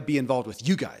how would I be involved with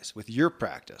you guys, with your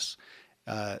practice?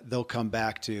 They'll come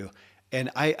back to,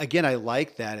 and I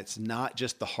like that. It's not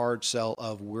just the hard sell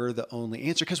of we're the only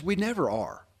answer, because we never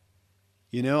are.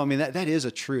 That is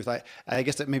a truth. I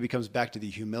guess that maybe comes back to the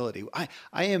humility.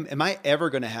 Am I ever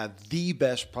going to have the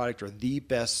best product or the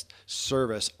best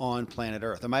service on planet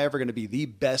Earth? Am I ever going to be the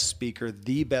best speaker,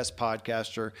 the best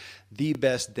podcaster, the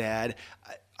best dad?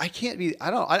 I can't be.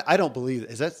 I don't believe it.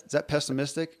 Is that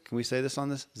pessimistic? Can we say this on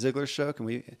this Ziglar show?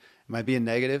 Am I being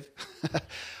negative?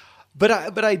 But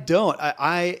I don't.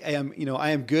 I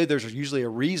am good. There's usually a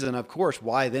reason, of course,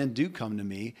 why then do come to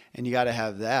me, and you got to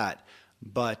have that.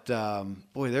 But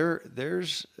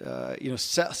there's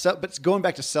but going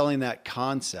back to selling that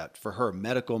concept for her,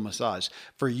 medical massage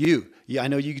for you. Yeah, I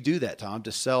know you do that, Tom,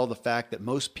 to sell the fact that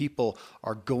most people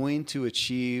are going to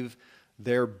achieve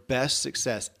their best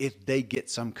success if they get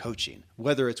some coaching,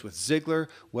 whether it's with Ziglar,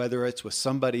 whether it's with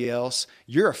somebody else.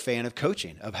 You're a fan of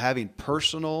coaching, of having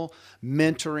personal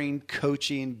mentoring,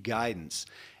 coaching, guidance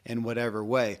in whatever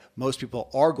way. Most people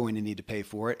are going to need to pay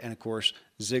for it. And of course,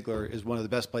 Ziglar is one of the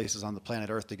best places on the planet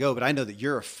Earth to go. But I know that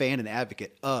you're a fan and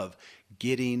advocate of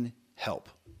getting help.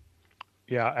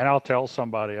 Yeah. And I'll tell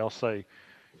somebody, I'll say,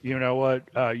 you know what,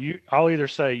 I'll either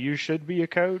say you should be a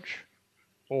coach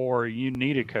or you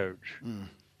need a coach. Mm.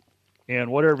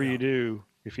 And whatever you do,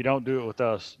 if you don't do it with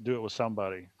us, do it with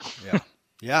somebody. Yeah.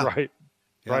 Yeah. Right.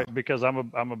 Yeah. Right. Because I'm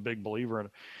a big believer in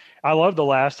it. I love the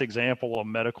last example of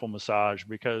medical massage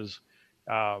because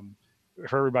for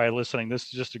everybody listening, this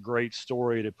is just a great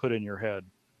story to put in your head.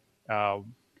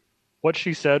 What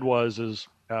she said is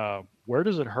where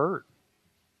does it hurt?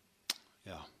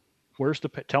 Yeah.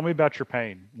 Tell me about your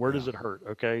pain. Where does it hurt?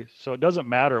 Okay. So it doesn't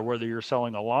matter whether you're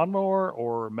selling a lawnmower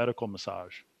or medical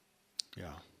massage.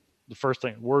 Yeah. The first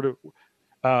thing,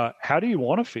 how do you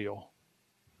want to feel?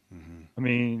 Mm-hmm. I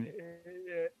mean,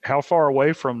 how far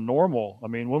away from normal? I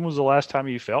mean, when was the last time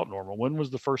you felt normal? When was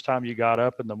the first time you got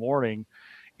up in the morning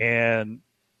and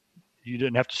you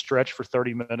didn't have to stretch for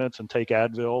 30 minutes and take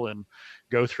Advil and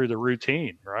go through the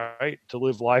routine, right? To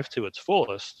live life to its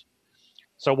fullest.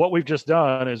 So what we've just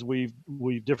done is we've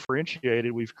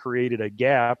differentiated, we've created a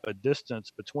gap, a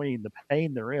distance between the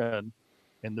pain they're in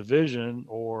and the vision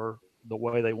or the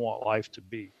way they want life to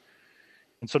be.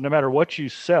 And so no matter what you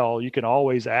sell, you can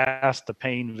always ask the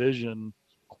pain vision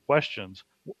questions.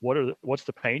 What's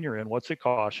the pain you're in? What's it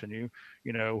costing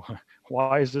you?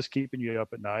 Why is this keeping you up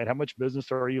at night? How much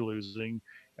business are you losing?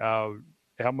 How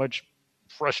much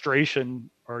frustration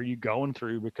are you going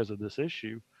through because of this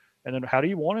issue? And then how do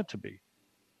you want it to be?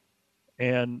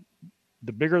 And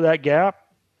the bigger that gap,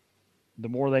 the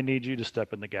more they need you to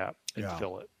step in the gap and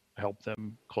fill it, help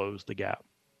them close the gap.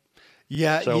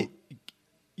 Yeah. So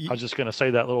I was just going to say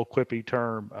that little quippy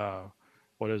term,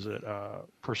 what is it?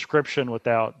 Prescription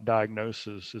without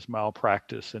diagnosis is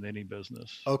malpractice in any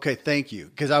business. Okay, thank you.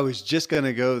 Because I was just going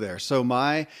to go there. So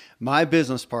my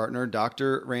business partner,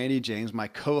 Dr. Randy James, my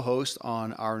co-host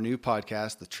on our new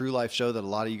podcast, The True Life Show, that a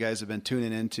lot of you guys have been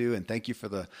tuning into, and thank you for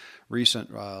the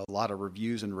recent lot of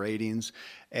reviews and ratings,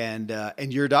 and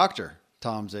your doctor,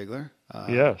 Tom Ziglar.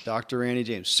 Yes. Dr. Randy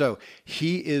James. So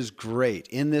he is great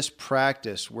in this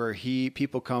practice where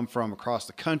people come from across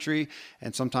the country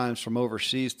and sometimes from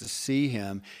overseas to see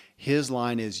him. His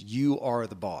line is, you are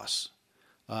the boss.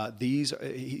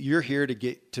 You're here to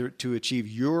get to achieve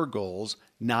your goals,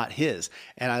 not his.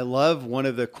 And I love one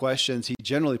of the questions he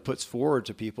generally puts forward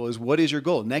to people is, what is your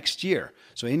goal next year?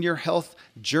 So in your health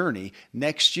journey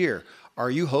next year,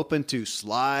 are you hoping to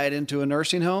slide into a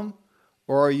nursing home?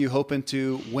 Or are you hoping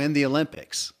to win the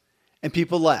Olympics? And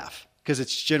people laugh because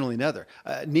it's generally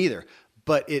neither.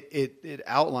 But it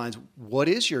outlines what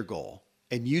is your goal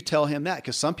and you tell him that,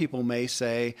 because some people may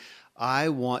say, I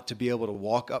want to be able to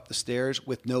walk up the stairs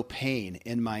with no pain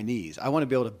in my knees. I want to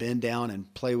be able to bend down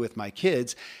and play with my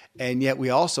kids. And yet we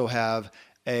also have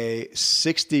a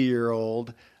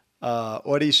 60-year-old.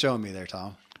 What are you showing me there,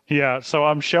 Tom? Yeah. So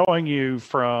I'm showing you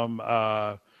from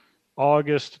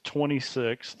August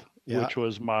 26th, Yeah. which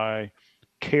was my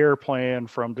care plan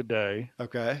from today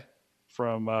Okay.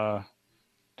 from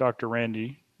Dr.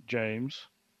 Randy James.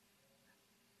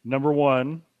 Number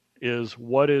one is,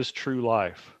 what is true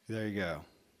life? There you go.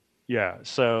 Yeah.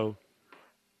 So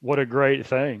what a great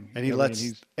thing. And he lets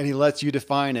you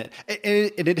define it.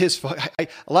 And it is fun. A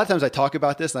lot of times I talk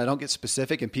about this and I don't get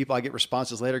specific, and I get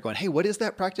responses later going, hey, what is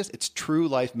that practice? It's True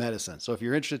Life Medicine. So if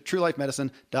you're interested,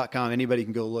 truelifemedicine.com, anybody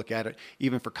can go look at it,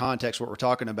 even for context, what we're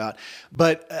talking about.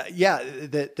 But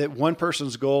that one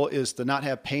person's goal is to not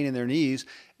have pain in their knees.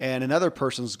 And another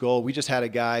person's goal, we just had a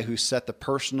guy who set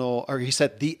he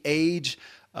set the age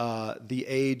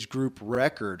group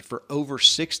record for over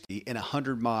 60 in a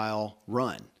 100-mile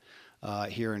run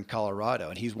here in Colorado.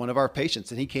 And he's one of our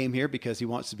patients. And he came here because he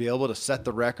wants to be able to set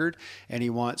the record, and he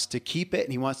wants to keep it,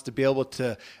 and he wants to be able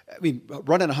to,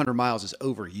 running 100 miles is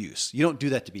overuse. You don't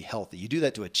do that to be healthy. You do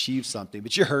that to achieve something,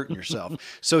 but you're hurting yourself.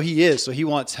 So he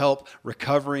wants help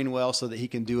recovering well so that he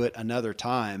can do it another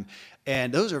time.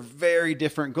 And those are very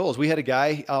different goals. We had a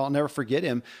guy, I'll never forget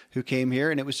him, who came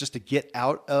here, and it was just to get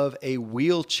out of a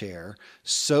wheelchair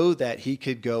so that he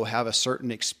could go have a certain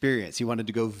experience. He wanted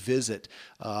to go visit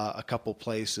a couple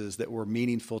places that were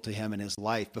meaningful to him in his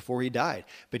life before he died,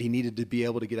 but he needed to be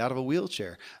able to get out of a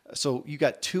wheelchair. So you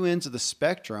got two ends of the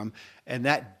spectrum, and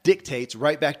that dictates,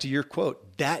 right back to your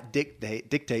quote, that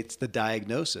dictates the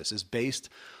diagnosis, is based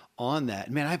on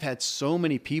that. Man, I've had so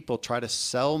many people try to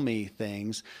sell me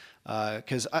things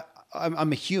because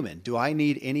I'm a human. Do I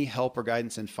need any help or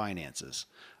guidance in finances?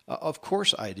 Of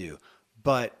course I do.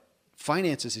 But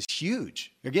finances is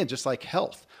huge. Again, just like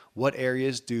health. What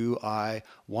areas do I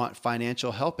want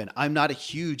financial help in? I'm not a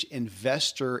huge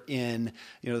investor in,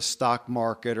 the stock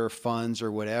market or funds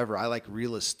or whatever. I like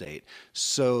real estate.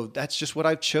 So that's just what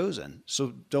I've chosen.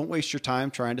 So don't waste your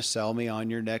time trying to sell me on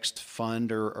your next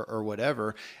fund or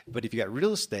whatever. But if you got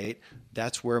real estate,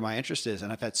 that's where my interest is.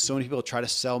 And I've had so many people try to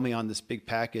sell me on this big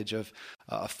package of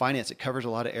finance. It covers a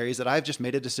lot of areas that I've just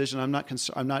made a decision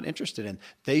I'm not interested in.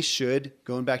 They should,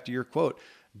 going back to your quote,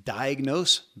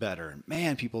 diagnose better. And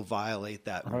man, people violate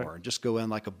that more and just go in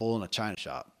like a bull in a china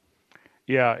shop.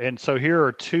 Yeah. And so here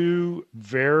are two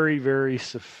very, very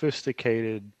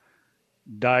sophisticated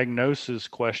diagnosis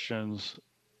questions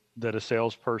that a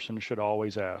salesperson should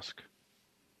always ask.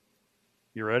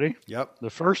 You ready? Yep. The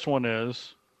first one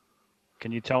is,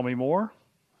 can you tell me more?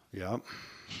 Yep.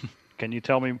 Can you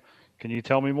tell me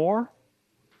more?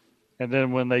 And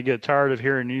then when they get tired of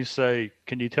hearing you say,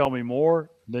 can you tell me more?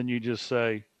 Then you just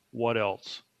say, what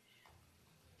else?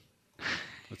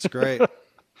 That's great.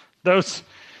 Those,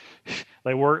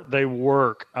 they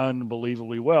work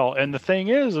unbelievably well. And the thing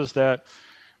is that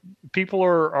people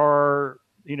are,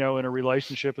 in a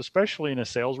relationship, especially in a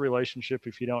sales relationship,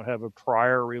 if you don't have a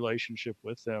prior relationship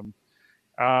with them,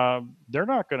 they're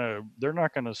not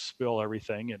gonna spill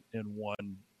everything in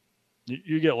one.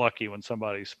 You get lucky when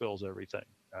somebody spills everything.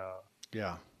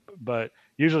 Yeah. But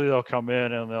usually they'll come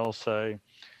in and they'll say,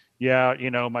 yeah,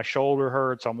 my shoulder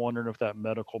hurts. I'm wondering if that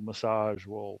medical massage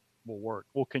will work.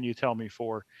 Well, can you tell me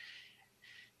for?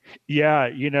 Yeah,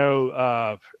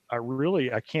 I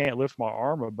can't lift my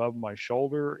arm above my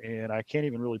shoulder, and I can't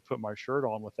even really put my shirt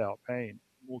on without pain.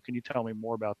 Well, can you tell me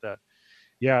more about that?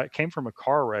 Yeah, it came from a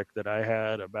car wreck that I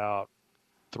had about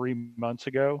 3 months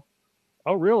ago.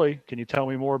 Oh, really? Can you tell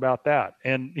me more about that?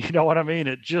 And you know what I mean?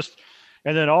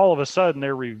 And then all of a sudden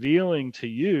they're revealing to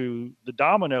you the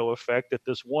domino effect that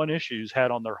this one issue's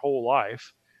had on their whole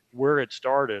life, where it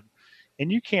started.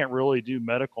 And you can't really do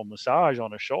medical massage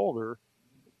on a shoulder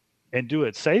and do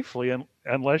it safely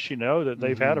unless you know that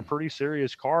they've had a pretty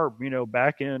serious car,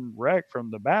 back end wreck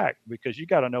from the back, because you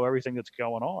got to know everything that's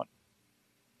going on.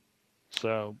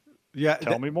 So yeah,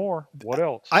 tell me more. What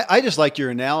else? I just like your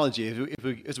analogy.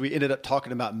 As we ended up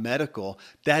talking about medical,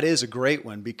 that is a great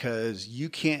one, because you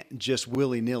can't just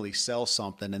willy-nilly sell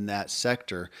something in that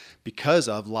sector because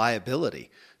of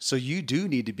liability. So you do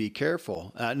need to be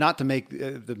careful, not to make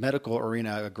the medical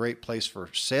arena a great place for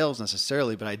sales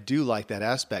necessarily, but I do like that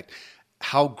aspect.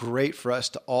 How great for us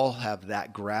to all have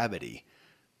that gravity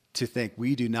to think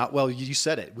we do not, well, you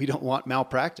said it, we don't want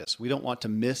malpractice. We don't want to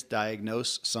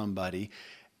misdiagnose somebody.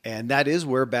 And that is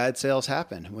where bad sales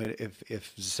happen.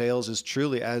 If sales is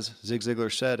truly, as Zig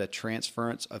Ziglar said, a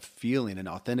transference of feeling and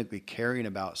authentically caring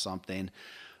about something,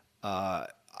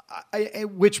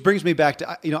 Which brings me back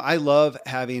to, I love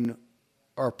having,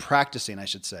 or practicing, I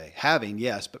should say, having,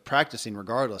 yes, but practicing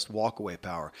regardless, walkaway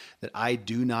power, that I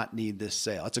do not need this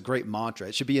sale. It's a great mantra.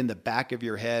 It should be in the back of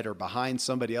your head or behind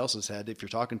somebody else's head if you're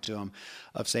talking to them,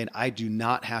 of saying, I do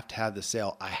not have to have the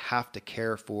sale. I have to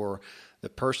care for the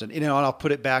person. And I'll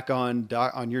put it back on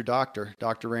your doctor,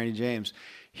 Dr. Randy James.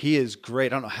 He is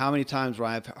great. I don't know how many times where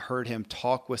I've heard him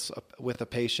talk with a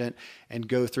patient and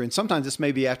go through, and sometimes this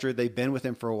may be after they've been with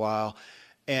him for a while.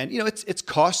 And, it's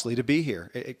costly to be here.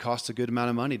 It costs a good amount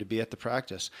of money to be at the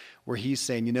practice, where he's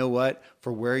saying, you know what,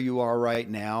 for where you are right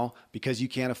now, because you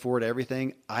can't afford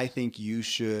everything, I think you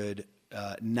should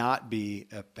not be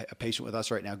a patient with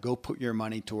us right now. Go put your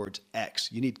money towards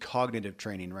X. You need cognitive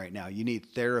training right now. You need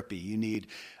therapy. You need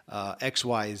X,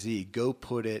 Y, Z. Go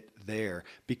put it there,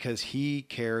 because he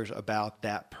cares about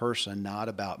that person, not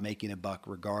about making a buck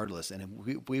regardless. And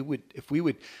if we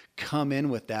would come in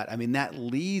with that, I mean, that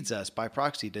leads us by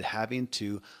proxy to having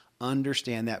to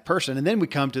understand that person. And then we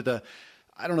come to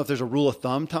I don't know if there's a rule of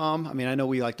thumb, Tom. I mean, I know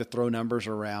we like to throw numbers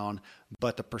around,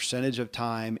 but the percentage of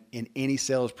time in any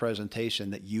sales presentation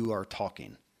that you are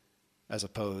talking as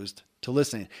opposed to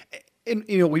listening. And,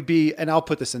 and I'll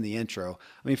put this in the intro.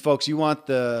 I mean, folks, you want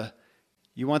the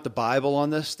Bible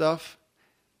on this stuff?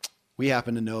 We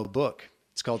happen to know a book.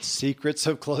 It's called Secrets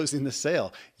of Closing the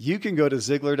Sale. You can go to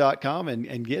Ziglar.com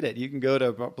and get it. You can go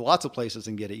to lots of places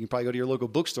and get it. You can probably go to your local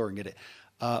bookstore and get it.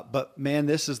 But man,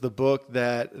 this is the book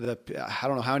that I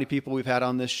don't know how many people we've had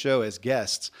on this show as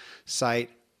guests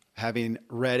cite having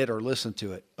read it or listened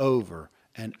to it over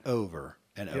and over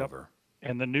and over.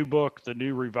 And the new book, the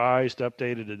new revised,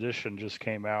 updated edition just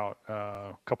came out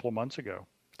a couple of months ago.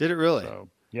 Did it really? So,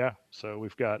 yeah. So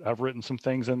I've written some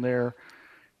things in there.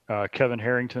 Kevin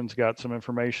Harrington's got some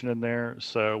information in there.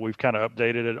 So we've kind of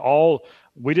updated it.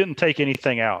 We didn't take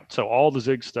anything out. So all the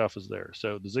Zig stuff is there.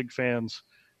 So the Zig fans,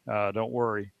 don't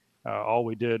worry. All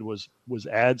we did was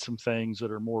add some things that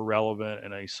are more relevant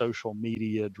in a social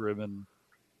media driven,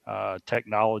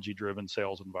 technology driven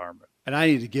sales environment. And I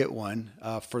need to get one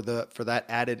for that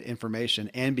added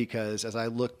information. And because as I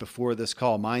looked before this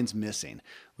call, mine's missing,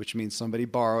 which means somebody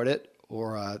borrowed it,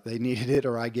 or they needed it,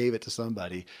 or I gave it to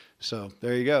somebody. So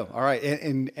there you go. All right.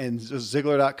 And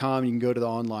Ziglar.com, you can go to the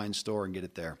online store and get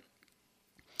it there.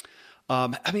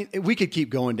 I mean, we could keep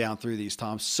going down through these,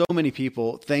 Tom. So many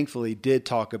people, thankfully, did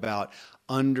talk about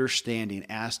understanding,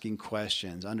 asking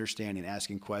questions.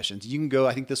 You can go,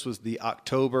 I think this was the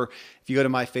October, if you go to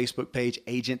my Facebook page,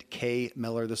 Agent K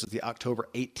Miller, this is the October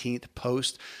 18th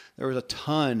post. There was a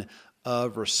ton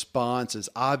of responses.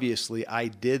 Obviously, I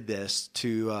did this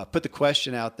to put the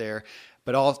question out there,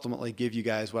 but ultimately give you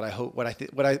guys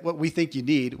what we think you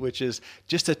need, which is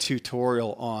just a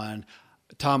tutorial on,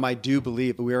 Tom, I do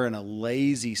believe we are in a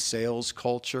lazy sales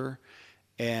culture,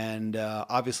 and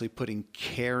obviously putting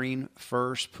caring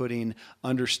first, putting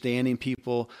understanding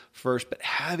people first, but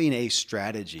having a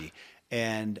strategy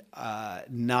and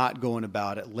not going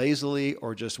about it lazily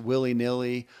or just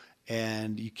willy-nilly.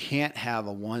 And you can't have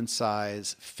a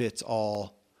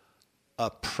one-size-fits-all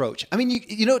approach. I mean,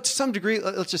 to some degree,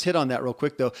 let's just hit on that real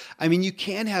quick, though. I mean, you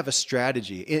can have a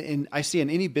strategy. And I see in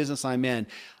any business I'm in,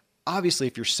 obviously,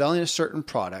 if you're selling a certain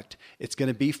product, it's going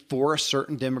to be for a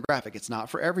certain demographic. It's not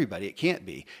for everybody. It can't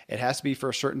be. It has to be for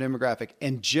a certain demographic.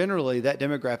 And generally, that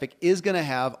demographic is going to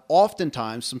have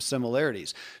oftentimes some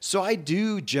similarities. So I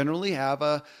do generally have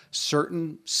a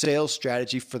certain sales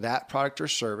strategy for that product or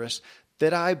service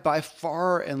that I, by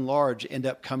far and large, end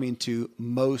up coming to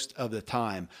most of the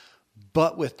time,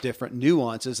 but with different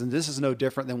nuances. And this is no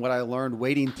different than what I learned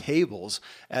waiting tables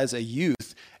as a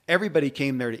youth. Everybody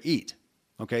came there to eat.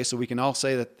 Okay, so we can all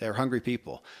say that they're hungry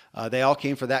people. They all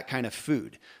came for that kind of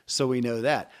food, so we know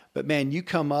that. But man, you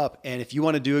come up, and if you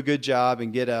want to do a good job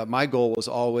and get my goal was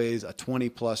always a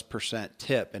 20+%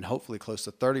 tip, and hopefully close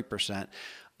to 30%.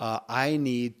 I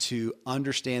need to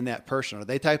understand that person. Are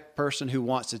they the type of person who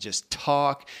wants to just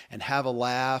talk and have a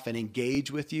laugh and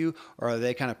engage with you? Or are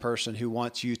they kind of person who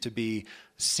wants you to be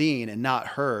seen and not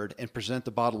heard and present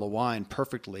the bottle of wine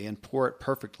perfectly and pour it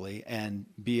perfectly and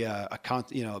be a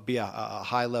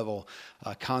high level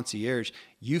concierge?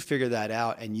 You figure that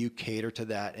out and you cater to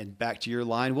that. And back to your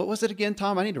line, what was it again,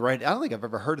 Tom? I need to write it. I don't think I've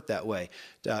ever heard it that way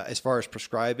as far as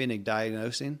prescribing and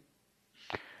diagnosing.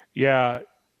 Yeah.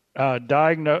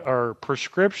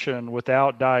 Prescription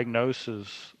without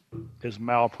diagnosis is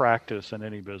malpractice in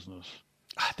any business.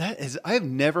 I have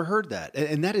never heard that.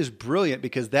 And that is brilliant,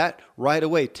 because that right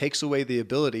away takes away the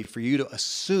ability for you to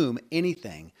assume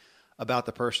anything about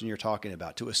the person you're talking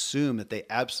about, to assume that they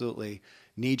absolutely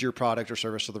need your product or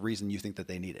service for the reason you think that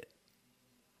they need it.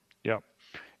 Yeah.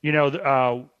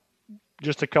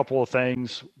 just a couple of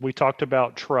things. We talked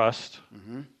about trust.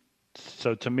 Mm-hmm.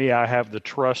 So to me, I have the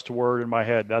trust word in my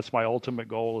head. That's my ultimate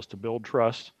goal, is to build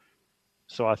trust.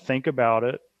 So I think about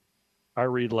it. I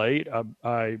relate.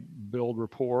 I build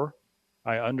rapport.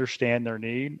 I understand their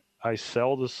need. I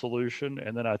sell the solution,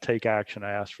 and then I take action.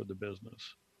 I ask for the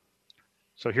business.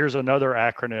 So here's another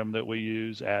acronym that we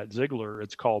use at Ziglar.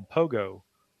 It's called POGO,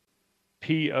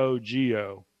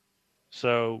 POGO.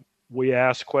 So we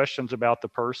ask questions about the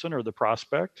person or the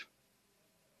prospect.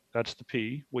 That's the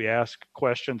P. We ask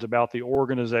questions about the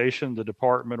organization, the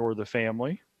department, or the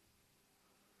family.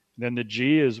 Then the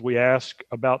G is we ask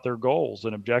about their goals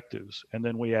and objectives. And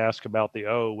then we ask about the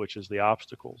O, which is the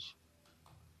obstacles.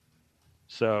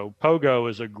 So POGO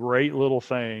is a great little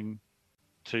thing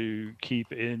to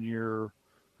keep in your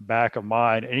back of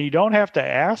mind. And you don't have to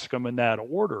ask them in that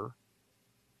order.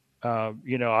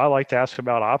 I like to ask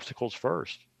about obstacles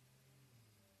first.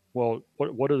 Well,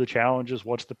 what are the challenges?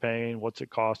 What's the pain? What's it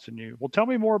costing you? Well, tell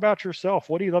me more about yourself.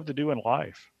 What do you love to do in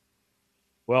life?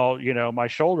 Well, my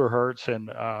shoulder hurts,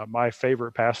 and my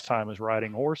favorite pastime is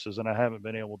riding horses, and I haven't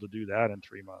been able to do that in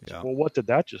 3 months. Yeah. Well, what did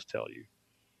that just tell you?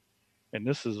 And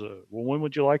this is when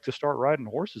would you like to start riding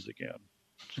horses again?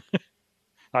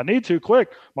 I need to,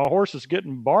 quick. My horse is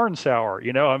getting barn sour.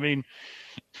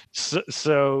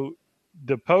 So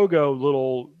the POGO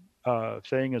little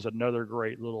thing is another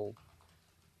great little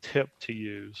tip to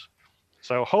use.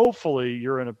 So hopefully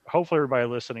everybody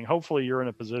listening, hopefully you're in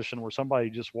a position where somebody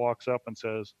just walks up and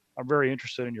says, I'm very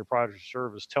interested in your product or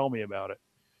service. Tell me about it.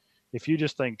 If you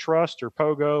just think trust or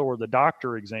POGO or the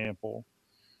doctor example,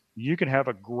 you can have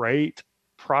a great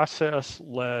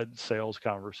process-led sales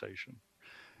conversation.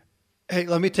 Hey,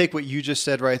 let me take what you just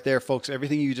said right there, folks.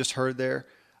 Everything you just heard there,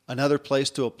 another place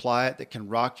to apply it that can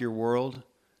rock your world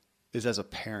is as a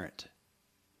parent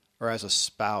or as a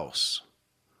spouse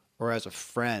or as a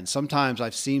friend. Sometimes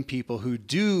I've seen people who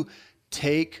do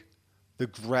take the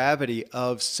gravity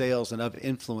of sales and of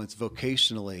influence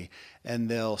vocationally, and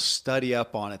they'll study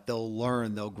up on it, they'll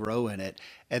learn, they'll grow in it,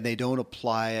 and they don't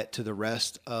apply it to the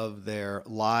rest of their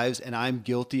lives. And I'm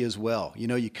guilty as well.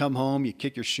 You come home, you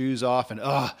kick your shoes off and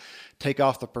take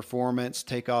off the performance,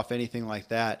 take off anything like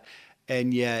that.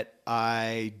 And yet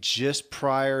I just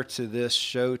prior to this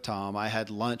show, Tom, I had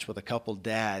lunch with a couple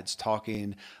dads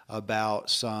talking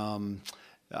about some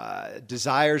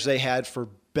desires they had for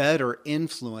better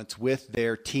influence with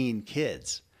their teen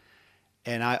kids.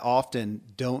 And I often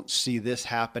don't see this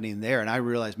happening there. And I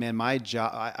realize, man, my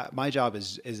job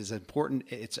is as important.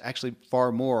 It's actually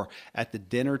far more at the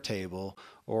dinner table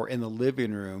or in the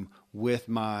living room with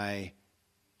my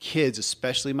kids,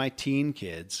 especially my teen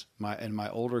kids, my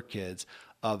older kids,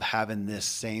 of having this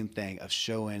same thing of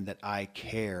showing that I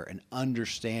care and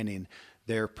understanding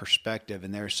their perspective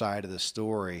and their side of the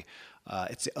story.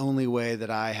 It's the only way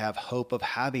that I have hope of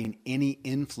having any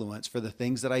influence for the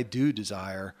things that I do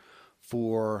desire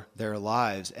for their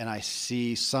lives. And I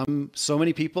see so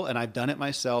many people, and I've done it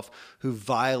myself, who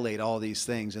violate all these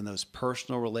things in those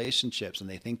personal relationships, and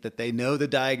they think that they know the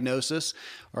diagnosis,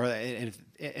 and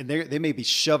they may be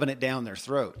shoving it down their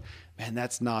throat. Man,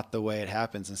 that's not the way it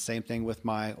happens. And same thing with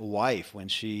my wife when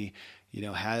she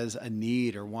has a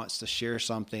need or wants to share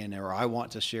something, or I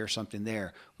want to share something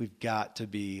there. We've got to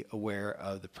be aware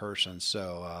of the person.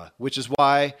 So, which is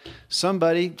why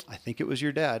somebody, I think it was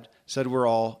your dad, said we're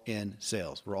all in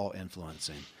sales. We're all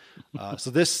influencing.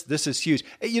 So this is huge.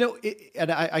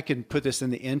 And I can put this in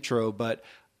the intro, but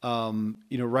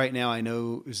right now I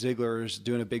know Ziglar is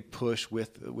doing a big push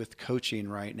with coaching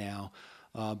right now.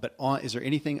 But is there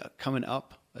anything coming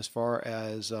up as far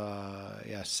as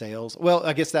sales? Well,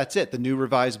 I guess that's it. The new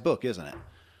revised book, isn't it?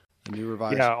 The new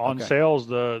revised. Yeah, on sales,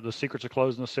 the Secrets of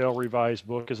Closing the Sale revised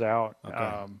book is out.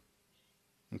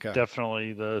 Okay.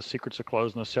 Definitely, the Secrets of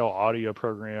Closing the Sale audio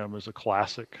program is a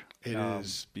classic. It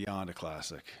is beyond a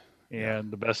classic.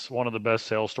 And one of the best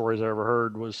sales stories I ever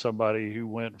heard was somebody who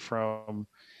went from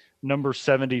number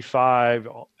 75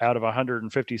 out of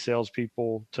 150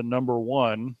 salespeople to number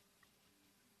 1.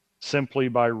 Simply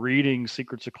by reading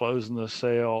Secrets of Closing the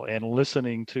Sale and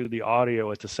listening to the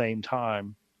audio at the same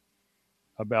time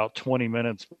about 20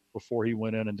 minutes before he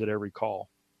went in and did every call.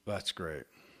 That's great.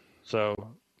 So,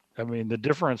 the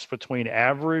difference between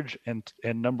average and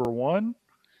number 1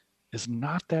 is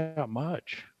not that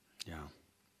much. Yeah.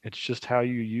 It's just how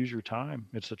you use your time.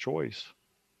 It's a choice.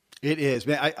 It is,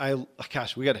 man.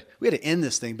 Gosh, we got to end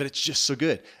this thing, but it's just so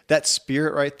good. That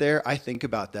spirit right there. I think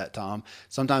about that, Tom.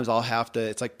 Sometimes I'll have to.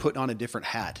 It's like putting on a different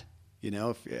hat.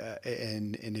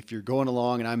 And if you're going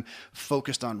along and I'm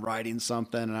focused on writing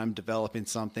something and I'm developing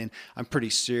something, I'm pretty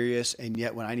serious. And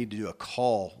yet when I need to do a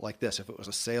call like this, if it was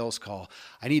a sales call,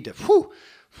 I need to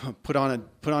put on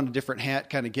a different hat,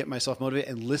 kind of get myself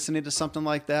motivated. And listening to something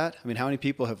like that, I mean, how many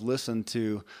people have listened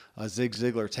to a Zig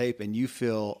Ziglar tape and you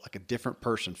feel like a different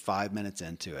person 5 minutes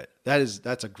into it?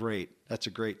 That's a great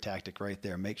tactic right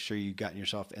there. Make sure you've gotten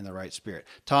yourself in the right spirit.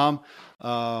 Tom,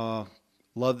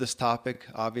 love this topic.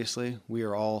 Obviously, we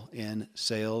are all in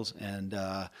sales, and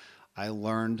I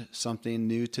learned something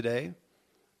new today,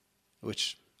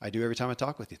 which I do every time I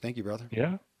talk with you. Thank you, brother.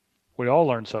 Yeah, we all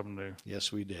learned something new.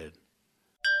 Yes, we did.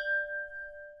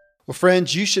 Well,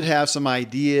 friends, you should have some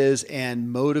ideas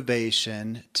and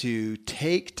motivation to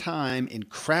take time in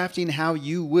crafting how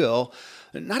you will,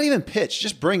 not even pitch,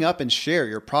 just bring up and share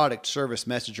your product, service,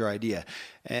 message, or idea.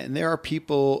 And there are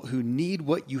people who need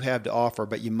what you have to offer,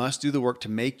 but you must do the work to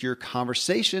make your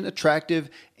conversation attractive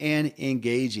and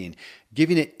engaging.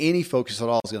 Giving it any focus at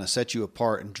all is going to set you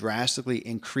apart and drastically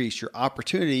increase your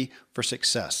opportunity for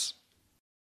success.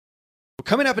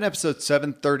 Coming up in episode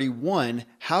 731,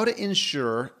 how to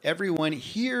ensure everyone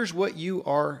hears what you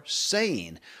are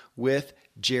saying with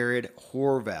Jared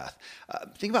Horvath.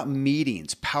 Think about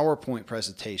meetings, PowerPoint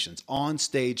presentations,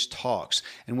 on-stage talks,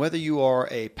 and whether you are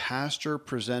a pastor,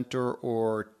 presenter,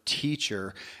 or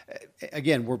teacher,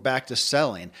 again, we're back to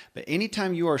selling. But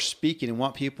anytime you are speaking and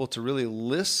want people to really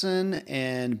listen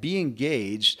and be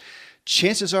engaged,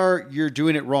 chances are you're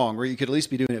doing it wrong, or you could at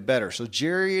least be doing it better. So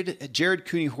Jared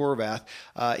Cooney Horvath,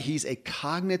 he's a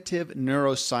cognitive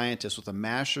neuroscientist with a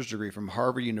master's degree from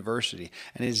Harvard University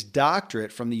and his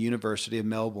doctorate from the University of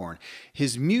Melbourne.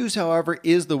 His muse, however,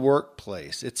 is the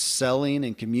workplace. It's selling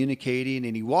and communicating,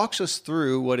 and he walks us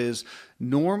through what is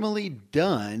normally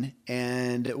done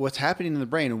and what's happening in the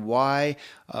brain and why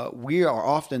we are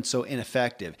often so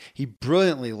ineffective. He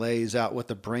brilliantly lays out what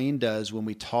the brain does when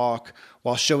we talk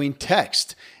while showing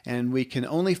text, and we can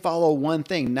only follow one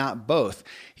thing, not both.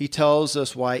 He tells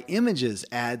us why images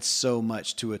add so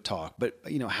much to a talk, but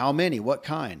how many, what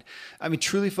kind? I mean,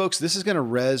 truly, folks, this is going to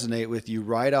resonate with you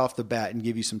right off the bat and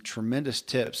give you some tremendous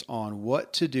tips on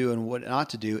what to do and what not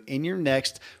to do in your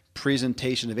next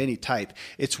presentation of any type.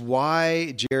 It's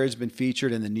why Jared's been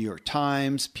featured in the New York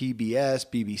Times, PBS,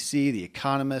 BBC, The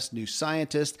Economist, New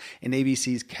Scientist, and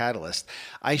ABC's Catalyst.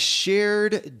 I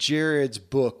shared Jared's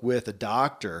book with a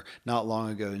doctor not long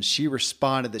ago, and she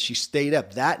responded that she stayed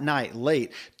up that night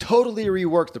late, totally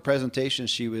reworked the presentation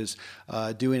she was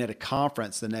doing at a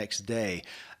conference the next day.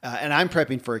 And I'm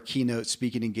prepping for a keynote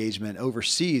speaking engagement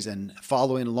overseas and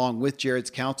following along with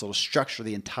Jared's counsel to structure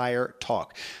the entire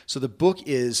talk. So the book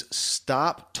is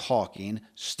Stop Talking,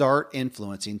 Start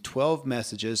Influencing, 12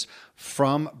 Messages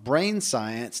from Brain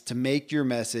Science to Make Your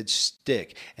Message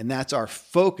Stick. And that's our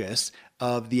focus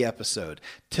of the episode.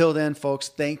 Till then, folks,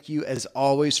 thank you as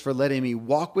always for letting me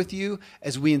walk with you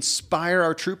as we inspire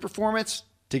our true performance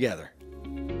together.